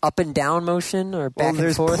up and down motion, or back and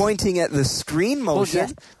there's forth? pointing at the screen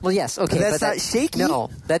motion. Well, yes. Okay, But that's but not shaky? No,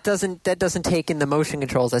 that doesn't take in the motion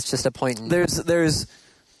controls. That's just a pointing. There's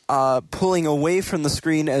pulling away from the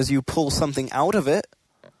screen as you pull something out of it.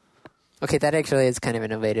 Okay, that actually is kind of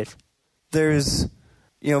innovative. There's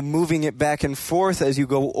moving it back and forth as you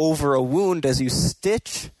go over a wound, as you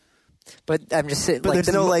stitch. But I'm just saying. But like,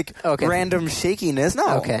 there's no okay. random shakiness.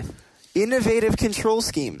 No. Okay. Innovative control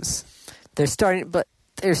schemes. They're starting, but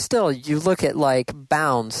there's still. You look at like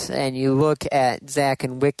Bounce, and you look at Zack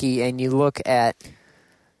and Wiki, and you look at.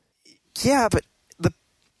 Yeah, but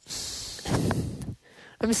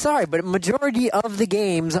I'm sorry, but a majority of the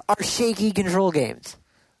games are shaky control games.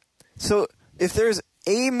 So if there's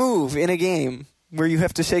a move in a game where you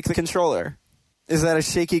have to shake the controller, is that a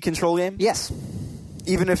shaky control game? Yes.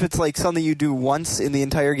 Even if it's like something you do once in the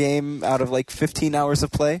entire game out of like 15 hours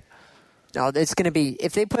of play? No, it's going to be,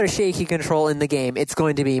 if they put a shaky control in the game, it's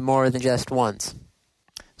going to be more than just once.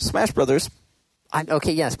 Smash Brothers.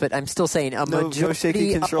 Okay, yes, but I'm still saying a majority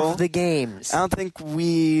shaky control of the games. I don't think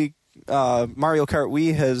Mario Kart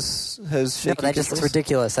Wii has shaky No, that just is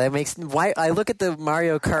ridiculous. I look at the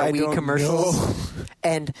Mario Kart Wii commercials,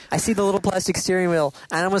 and I see the little plastic steering wheel,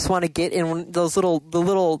 and I almost want to get in the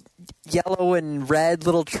little yellow and red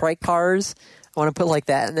little trike cars. I want to put like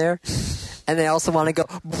that in there, and I also want to go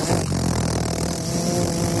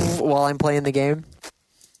while I'm playing the game.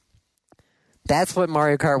 That's what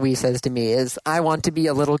Mario Kart Wii says to me, is I want to be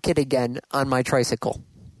a little kid again on my tricycle.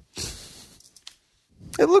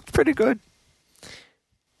 It looked pretty good.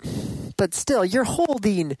 But still, you're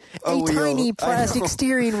holding a tiny plastic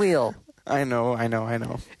steering wheel. I know.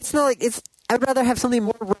 It's not like I'd rather have something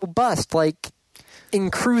more robust, like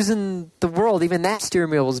in cruising the world. Even that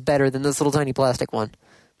steering wheel was better than this little tiny plastic one.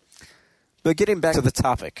 But getting back to the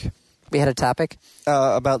topic. We had a topic?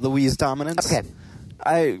 About the Wii's dominance.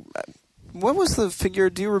 Okay. What was the figure?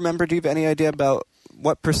 Do you remember? Do you have any idea about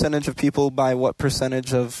what percentage of people buy what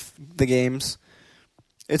percentage of the games?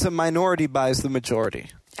 It's a minority buys the majority.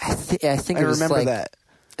 I think I it was remember that.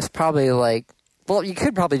 It's probably like, well, you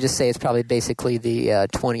could probably just say it's probably basically the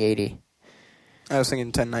 2080. I was thinking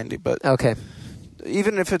 1090, but okay.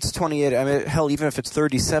 Even if it's 2080, I mean, hell, even if it's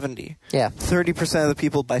 3070, yeah, 30% of the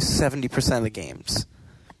people buy 70% of the games.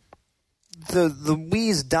 The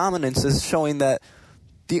Wii's dominance is showing that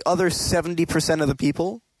the other 70% of the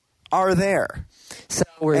people are there.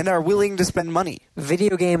 And are willing to spend money.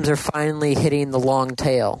 Video games are finally hitting the long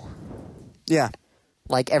tail. Yeah.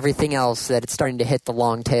 Like everything else, that it's starting to hit the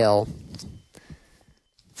long tail.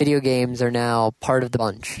 Video games are now part of the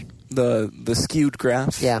bunch. The skewed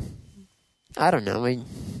graph. Yeah. I don't know. I mean,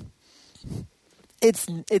 it's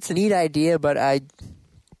a neat idea, but I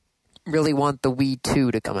really want the Wii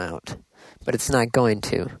 2 to come out. But it's not going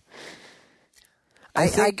to. I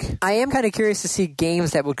am kind of curious to see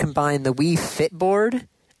games that would combine the Wii Fit board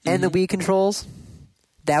and the Wii controls.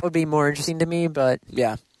 That would be more interesting to me, but...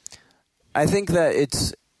 Yeah. I think that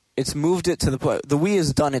it's moved it to the point... The Wii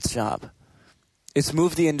has done its job. It's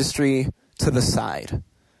moved the industry to the side,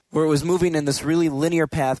 where it was moving in this really linear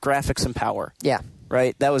path, graphics and power. Yeah.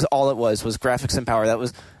 Right? That was all it was graphics and power. That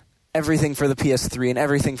was everything for the PS3 and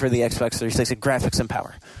everything for the Xbox 360, graphics and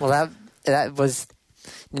power. Well, that was...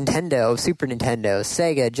 Nintendo, Super Nintendo,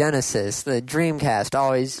 Sega, Genesis, the Dreamcast,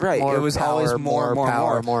 always right. More it was power, always more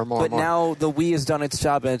power. But now the Wii has done its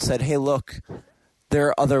job and it said, hey, look, there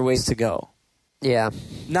are other ways to go. Yeah.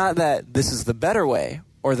 Not that this is the better way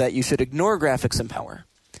or that you should ignore graphics and power.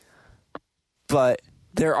 But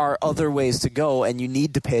there are other ways to go and you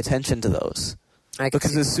need to pay attention to those.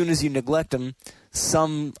 Because as soon as you neglect them,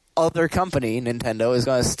 some other company, Nintendo, is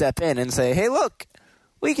going to step in and say, hey, look,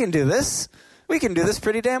 we can do this. We can do this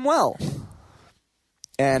pretty damn well.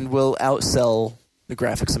 And we'll outsell the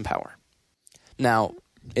graphics and power. Now,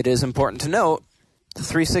 it is important to note, the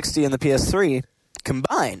 360 and the PS3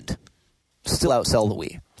 combined still outsell the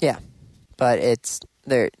Wii. Yeah. But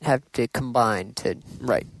they have to combine to...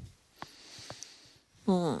 Right.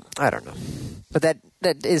 I don't know. But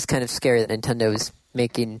that is kind of scary that Nintendo is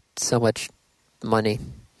making so much money.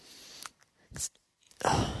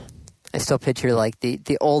 I still picture like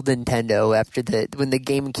the old Nintendo after when the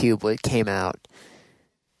GameCube came out,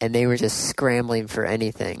 and they were just scrambling for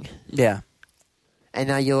anything. Yeah. And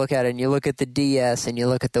now you look at it, and you look at the DS, and you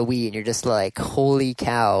look at the Wii, and you're just like, holy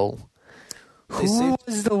cow. Who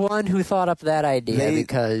was the one who thought up that idea?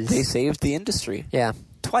 Because they saved the industry. Yeah.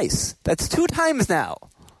 Twice. That's 2 times now.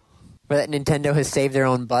 Where that Nintendo has saved their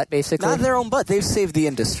own butt, basically? Not their own butt. They've saved the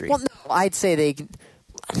industry. Well, no, I'd say they...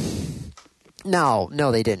 No,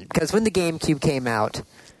 they didn't. Because when the GameCube came out,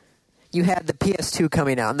 you had the PS2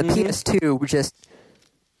 coming out, and the PS2 were just...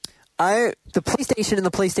 the PlayStation and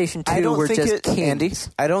the PlayStation 2 were just kings. Andy,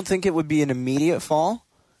 I don't think it would be an immediate fall.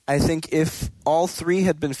 I think if all three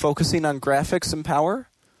had been focusing on graphics and power,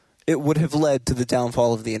 it would have led to the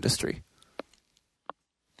downfall of the industry.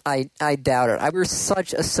 I doubt it. We're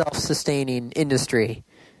such a self-sustaining industry.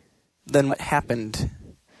 Then what happened?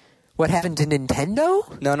 What happened to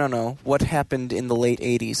Nintendo? No. What happened in the late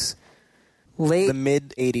 80s? The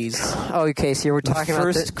mid-80s. Oh, okay, so you were talking about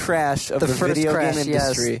the first crash of the video game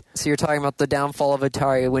industry. Yes. So you're talking about the downfall of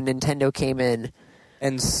Atari when Nintendo came in.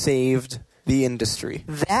 And saved the industry.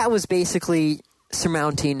 That was basically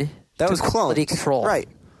surmounting That was quality clones. control. Right.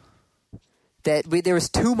 There was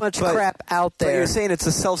too much crap out there. But you're saying it's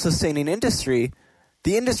a self-sustaining industry.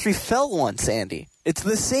 The industry fell once, Andy. It's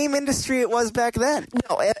the same industry it was back then.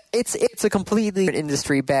 No, it's a completely different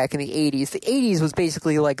industry back in the 80s. The 80s was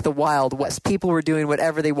basically like the Wild West. People were doing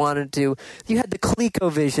whatever they wanted to do. You had the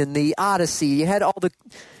ColecoVision, the Odyssey. You had all the...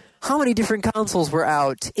 How many different consoles were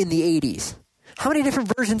out in the 80s? How many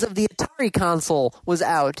different versions of the Atari console was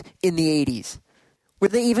out in the 80s? Were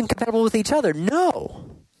they even compatible with each other? No.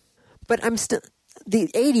 But the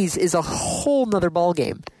 80s is a whole nother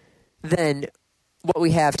ballgame than what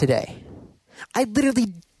we have today. I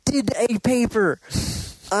literally did a paper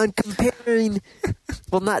on comparing,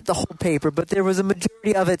 well, not the whole paper, but there was a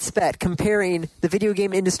majority of it spent comparing the video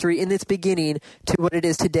game industry in its beginning to what it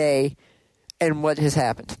is today and what has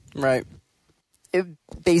happened. Right.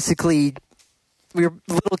 Basically, we were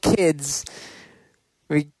little kids.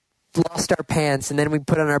 We lost our pants, and then we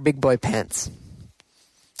put on our big boy pants.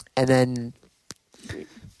 And then...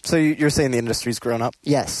 So you're saying the industry's grown up?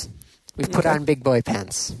 Yes. We've put on big boy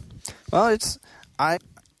pants. Well,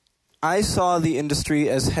 I saw the industry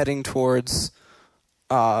as heading towards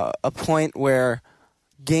a point where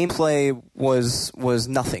gameplay was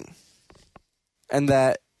nothing. And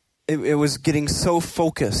that it was getting so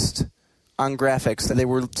focused on graphics that they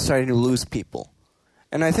were starting to lose people.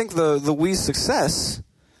 And I think the Wii's success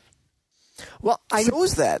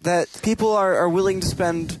shows that people are willing to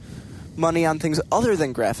spend money on things other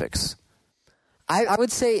than graphics. I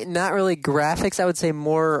would say not really graphics. I would say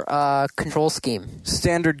more control scheme.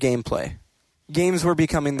 Standard gameplay. Games were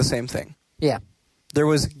becoming the same thing. Yeah. There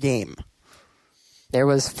was game. There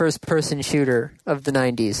was first-person shooter of the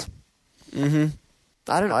 90s. Mm-hmm.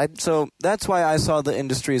 I don't know. So that's why I saw the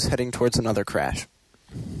industry is heading towards another crash.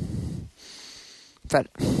 But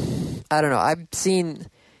I don't know. I've seen...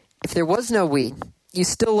 If there was no Wii, you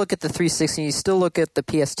still look at the 360, you still look at the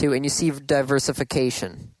PS2, and you see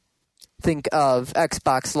diversification. Think of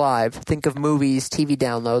Xbox Live. Think of movies, TV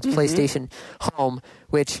downloads, PlayStation Home,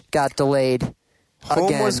 which got delayed Home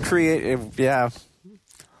again. was created, yeah.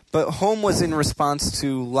 But Home was in response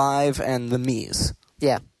to Live and the Mii's.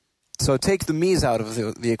 Yeah. So take the Mii's out of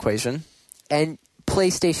the equation. And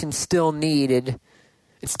PlayStation still needs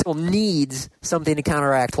something to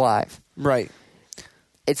counteract Live. Right.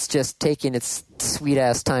 It's just taking its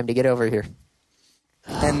sweet-ass time to get over here.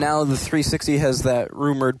 And now the 360 has that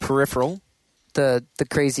rumored peripheral. The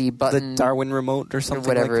crazy button. The Darwin remote or something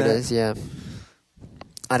whatever like that. it is, yeah.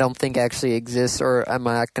 I don't think actually exists, or am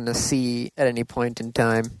I not going to see at any point in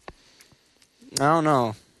time. I don't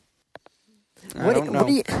know. What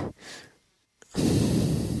do you...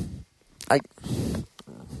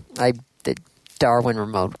 The Darwin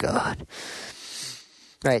remote, God.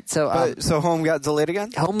 Right, so... so Home got delayed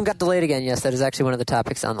again? Home got delayed again, yes. That is actually one of the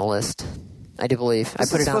topics on the list. I do believe. I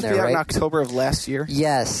put it on there, right? Supposed to be out in October of last year?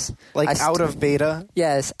 Yes. Out of beta?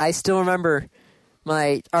 Yes. I still remember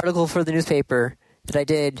my article for the newspaper that I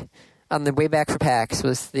did on the way back for PAX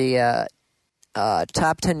was the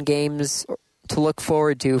top 10 games to look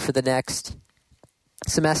forward to for the next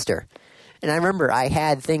semester. And I remember I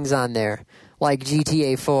had things on there like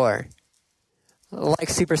GTA 4, like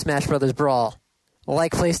Super Smash Bros. Brawl,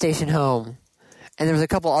 like PlayStation Home. And there was a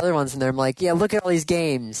couple other ones in there. I'm like, yeah, look at all these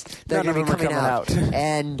games that are going to be coming out.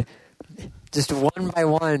 And just one by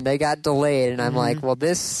one, they got delayed. And I'm like, well,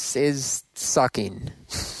 this is sucking.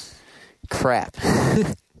 Crap.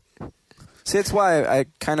 See, that's why I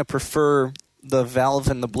kind of prefer the Valve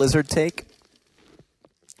and the Blizzard take,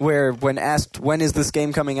 where when asked, when is this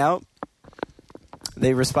game coming out,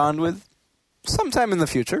 they respond with, sometime in the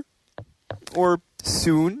future. Or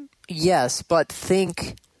soon. Yes, but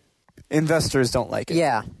think... Investors don't like it.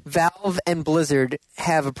 Yeah. Valve and Blizzard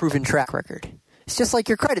have a proven track record. It's just like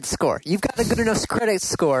your credit score. You've got a good enough credit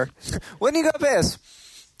score. When you got this?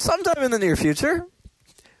 Sometime in the near future.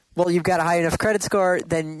 Well, you've got a high enough credit score,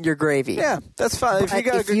 then you're gravy. Yeah, that's fine. If you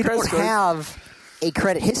got a good credit score. If you don't have a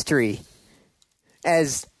credit history,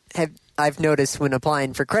 as I've noticed when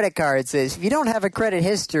applying for credit cards, is if you don't have a credit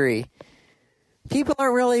history, people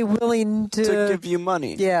aren't really willing to give you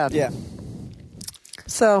money. Yeah. Yeah.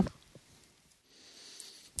 So...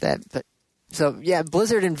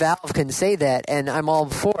 Blizzard and Valve can say that, and I'm all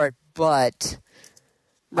for it, but...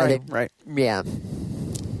 Right. Yeah.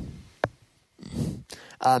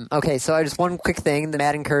 Okay, so just one quick thing. The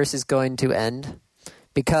Madden curse is going to end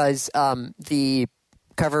because the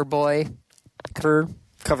cover man.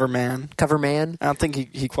 I don't think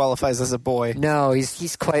he qualifies as a boy. No,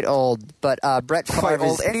 he's quite old, but Brett Favre quite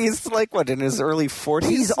old. And he's like, what, in his early 40s?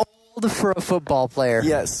 He's old for a football player.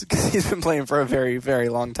 Yes, because he's been playing for a very, very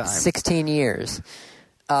long time. 16 years.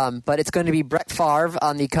 but it's going to be Brett Favre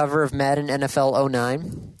on the cover of Madden NFL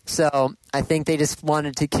 09. So I think they just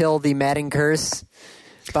wanted to kill the Madden curse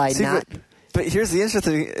by not... But here's the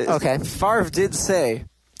interesting thing. Okay. Favre did say,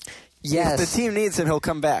 yes, if the team needs him, he'll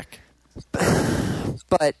come back.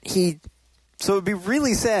 But he... So it would be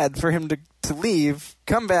really sad for him to leave,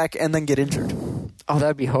 come back, and then get injured. Oh, that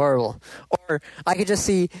would be horrible. Or I could just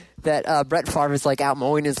see that Brett Favre is like out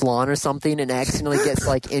mowing his lawn or something and accidentally gets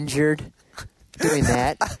like injured doing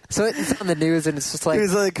that. So it's on the news and it's just like... He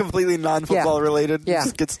was like completely non-football related. Yeah.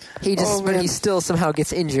 But he still somehow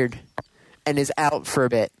gets injured and is out for a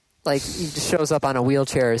bit. Like he just shows up on a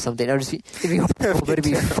wheelchair or something. It'd be horrible, but it'd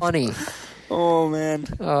be funny. Oh, man.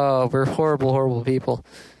 Oh, we're horrible, horrible people.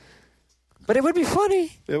 But it would be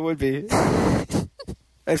funny. It would be.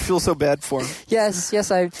 I feel so bad for him. Yes,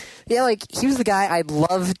 like he was the guy I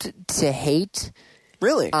loved to hate.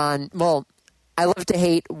 Really? I loved to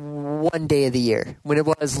hate one day of the year when it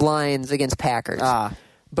was Lions against Packers.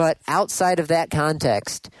 But outside of that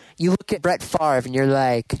context, you look at Brett Favre and you're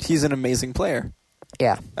like... He's an amazing player.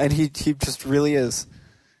 Yeah. And he just really is.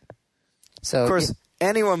 So, of course,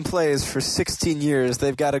 anyone plays for 16 years,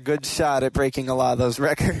 they've got a good shot at breaking a lot of those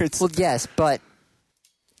records. Well, yes, but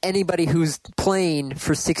anybody who's playing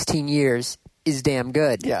for 16 years is damn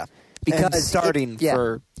good. Yeah. Because and starting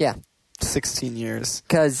for 16 years.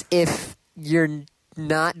 Because if you're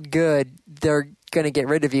not good, they're going to get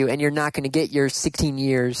rid of you, and you're not going to get your 16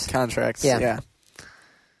 years. Contracts, yeah.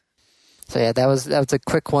 So, yeah, that was a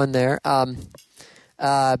quick one there.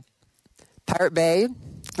 Pirate Bay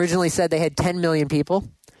originally said they had 10 million people.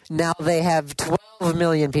 Now they have 12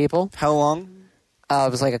 million people. How long? It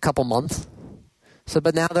was like a couple months.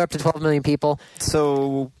 But now they're up to 12 million people.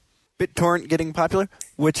 So, BitTorrent getting popular,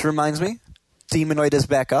 which reminds me, Demonoid is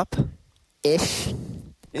back up. Ish.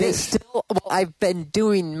 They still... Well, I've been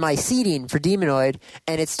doing my seeding for Demonoid,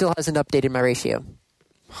 and it still hasn't updated my ratio.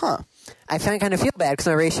 Huh. I kind of feel bad because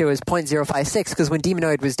my ratio is 0.056, because when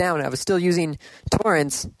Demonoid was down, I was still using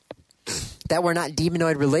torrents that were not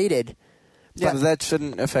Demonoid related. Yeah, but that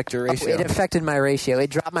shouldn't affect your ratio. It affected my ratio. It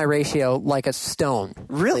dropped my ratio like a stone.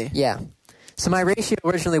 Really? Yeah. So my ratio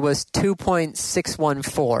originally was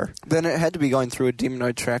 2.614. Then it had to be going through a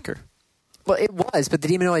Demonoid tracker. Well, it was, but the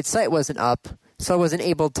Demonoid site wasn't up, so I wasn't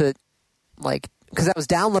able to, because I was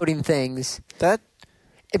downloading things.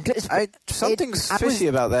 Something's fishy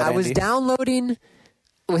about that, I was Andy. downloading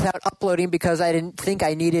without uploading because I didn't think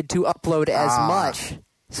I needed to upload as much.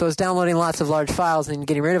 So I was downloading lots of large files and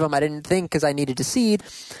getting rid of them. I didn't think because I needed to seed,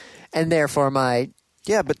 and therefore my...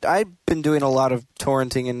 Yeah, but I've been doing a lot of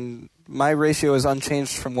torrenting, and my ratio is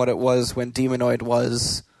unchanged from what it was when Demonoid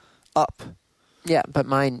was up. Yeah, but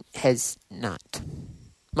mine has not.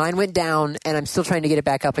 Mine went down, and I'm still trying to get it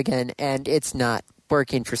back up again, and it's not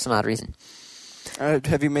working for some odd reason.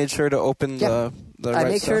 Have you made sure to open the right I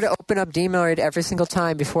make stuff? sure to open up Demonoid every single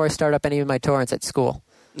time before I start up any of my torrents at school.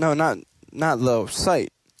 No, not the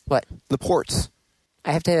site. What? The ports.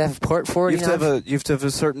 I have to have port forwarding. You have to have a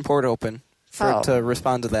certain port open for it to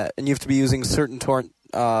respond to that, and you have to be using certain torrent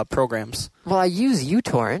programs. Well, I use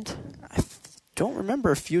uTorrent. I don't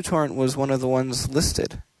remember if uTorrent was one of the ones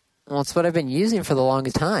listed. Well, it's what I've been using for the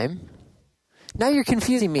longest time. Now you're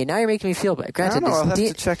confusing me. Now you're making me feel bad. Granted, I don't know. I'll have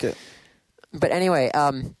to check it. But anyway,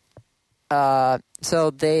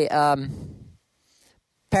 so they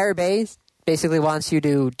Pirate Bay basically wants you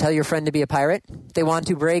to tell your friend to be a pirate. They want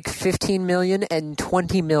to break 15 million and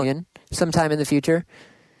 20 million sometime in the future.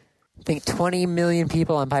 I think 20 million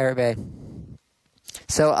people on Pirate Bay.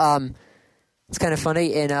 So it's kind of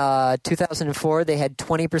funny. In 2004, they had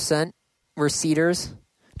 20% were seeders.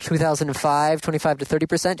 2005, 25 to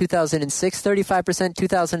 30%. 2006, 35%.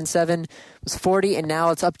 2007 was 40%, and now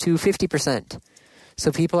it's up to 50%.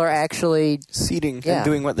 So people are actually seeding and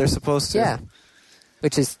doing what they're supposed to. Yeah,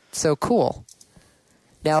 which is so cool.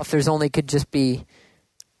 Now, if there's only could just be,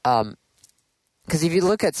 because if you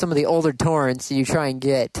look at some of the older torrents you try and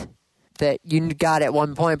get that you got at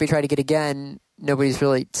one point, but you try to get again, nobody's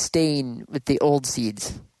really staying with the old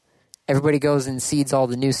seeds. Everybody goes and seeds all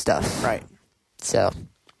the new stuff. Right. So,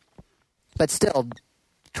 but still,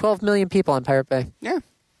 12 million people on Pirate Bay. Yeah,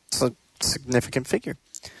 it's a significant figure.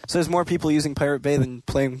 So there's more people using Pirate Bay than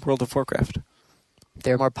playing World of Warcraft.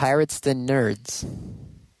 There are more pirates than nerds.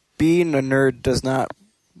 Being a nerd does not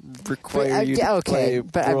require you to play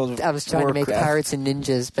World of I was trying Warcraft. to make pirates and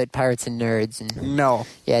ninjas, but pirates and nerds. And no.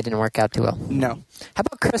 Yeah, it didn't work out too well. No. How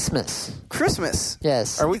about Christmas? Christmas?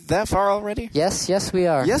 Yes. Are we that far already? Yes, we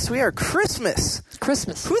are. Yes, we are. Christmas.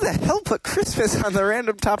 Christmas. Who the hell put Christmas on the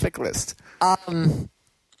random topic list?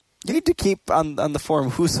 You need to keep on the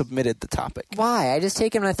forum who submitted the topic. Why? I just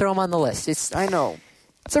take them and I throw them on the list. I know.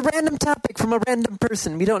 It's a random topic from a random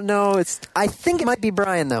person. We don't know. I think it might be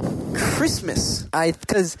Brian, though. Christmas.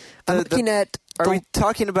 Because I'm looking at... Are we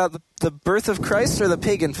talking about the birth of Christ or the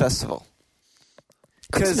pagan festival?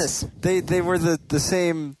 Christmas. They were the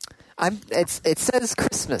same... It says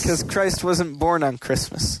Christmas. Because Christ wasn't born on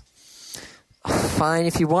Christmas. Fine,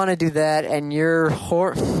 if you want to do that, and you're...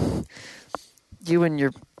 You and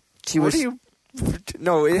your Jewish... What do you...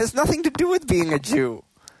 No, it has nothing to do with being a Jew.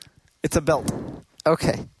 It's a belt.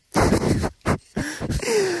 Okay. That's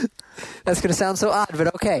going to sound so odd,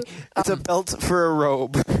 but okay. It's a belt for a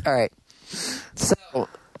robe. All right. So,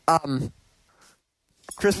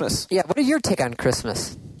 Christmas. Yeah, what are your take on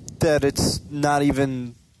Christmas? That it's not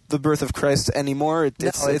even the birth of Christ anymore.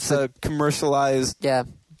 It's a commercialized... Yeah.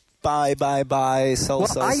 Buy,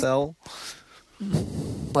 sell.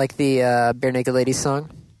 Like the Bare Naked Ladies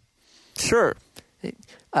song? Sure.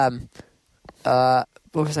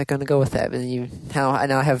 What was I going to go with that? I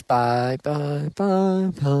now have bye.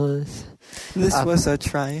 This was a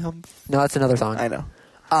triumph. No, that's another song. I know.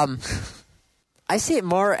 I see it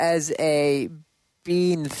more as a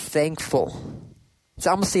being thankful. I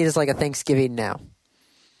almost see it as like a Thanksgiving now.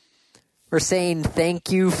 We're saying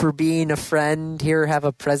thank you for being a friend. Here, have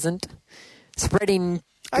a present. Spreading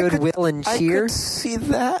goodwill and cheer. I could see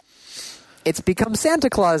that. It's become Santa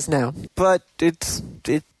Claus now. But it's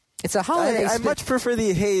a holiday. I much prefer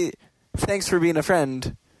the, hey, thanks for being a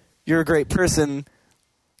friend. You're a great person.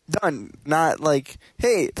 Done. Not like,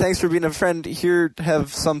 hey, thanks for being a friend. Here,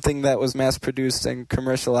 have something that was mass-produced and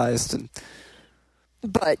commercialized.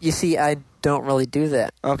 But, you see, I don't really do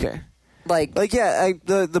that. Okay. Like yeah,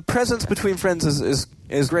 the presence between friends is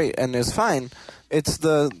great and is fine. It's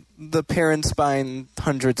the parents buying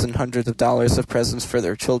hundreds and hundreds of dollars of presents for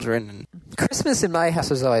their children. Christmas in my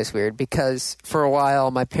house was always weird because for a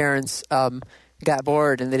while my parents got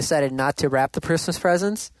bored and they decided not to wrap the Christmas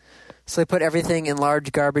presents. So they put everything in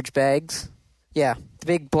large garbage bags. Yeah, the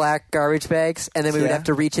big black garbage bags. And then we would have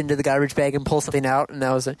to reach into the garbage bag and pull something out. And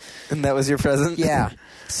that was it. And that was your present? Yeah.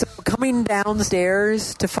 So coming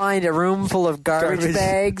downstairs to find a room full of garbage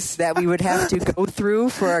bags that we would have to go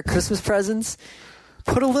through for our Christmas presents,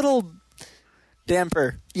 put a little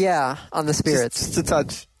damper. Yeah, on the spirits. Just a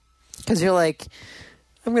touch. Because you're like,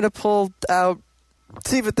 I'm going to pull out...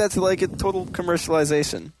 See, but that's like a total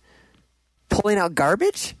commercialization. Pulling out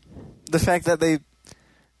garbage? The fact that they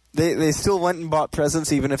still went and bought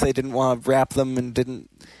presents even if they didn't want to wrap them and didn't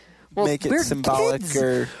make it symbolic kids.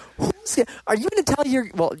 or... Are you going to tell your...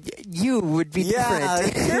 Well, you would be different. Yeah,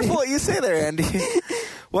 careful what you say there, Andy.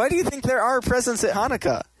 Why do you think there are presents at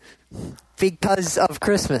Hanukkah? Because of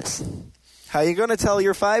Christmas. How are you going to tell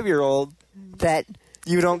your 5-year-old that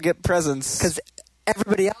you don't get presents? Because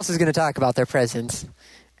everybody else is going to talk about their presents.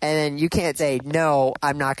 And then you can't say, no,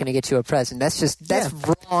 I'm not going to get you a present. That's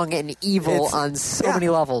wrong and evil on so many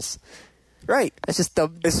levels. Right. That's just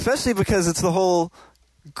especially because it's the whole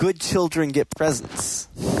good children get presents.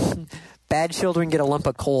 Bad children get a lump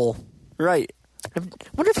of coal. Right. I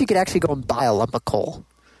wonder if you could actually go and buy a lump of coal.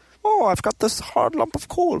 Oh, I've got this hard lump of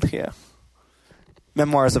coal here.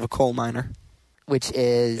 Memoirs of a Coal Miner. Which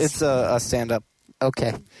is... It's a stand-up.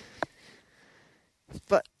 Okay.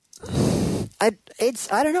 But I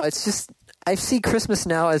don't know. It's just... I see Christmas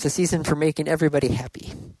now as a season for making everybody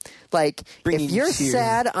happy. Like, Bringing if you're cheer.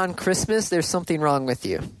 sad on Christmas, there's something wrong with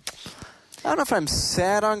you. I don't know if I'm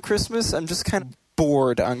sad on Christmas. I'm just kind of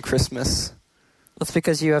bored on Christmas. That's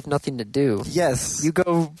because you have nothing to do. Yes. You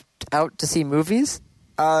go out to see movies?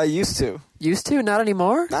 Used to. Used to? Not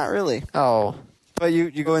anymore? Not really. Oh. But you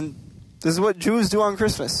go in... This is what Jews do on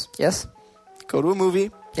Christmas. Yes? Go to a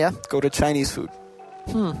movie. Yeah. Go to Chinese food.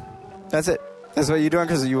 That's it. That's what you do on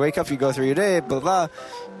Christmas. You wake up, you go through your day, blah, blah.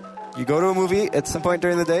 You go to a movie at some point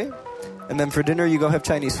during the day, and then for dinner you go have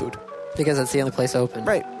Chinese food. Because it's the only place open.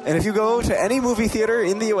 Right. And if you go to any movie theater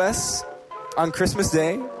in the U.S. on Christmas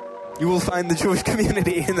Day, you will find the Jewish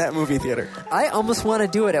community in that movie theater. I almost want to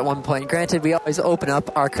do it at one point. Granted, we always open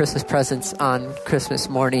up our Christmas presents on Christmas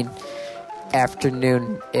morning,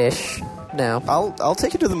 afternoon-ish now. I'll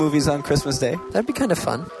take you to the movies on Christmas Day. That'd be kind of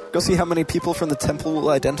fun. Go see how many people from the temple will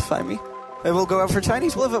identify me. And we'll go out for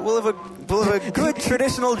Chinese. We'll have a good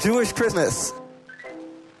traditional Jewish Christmas.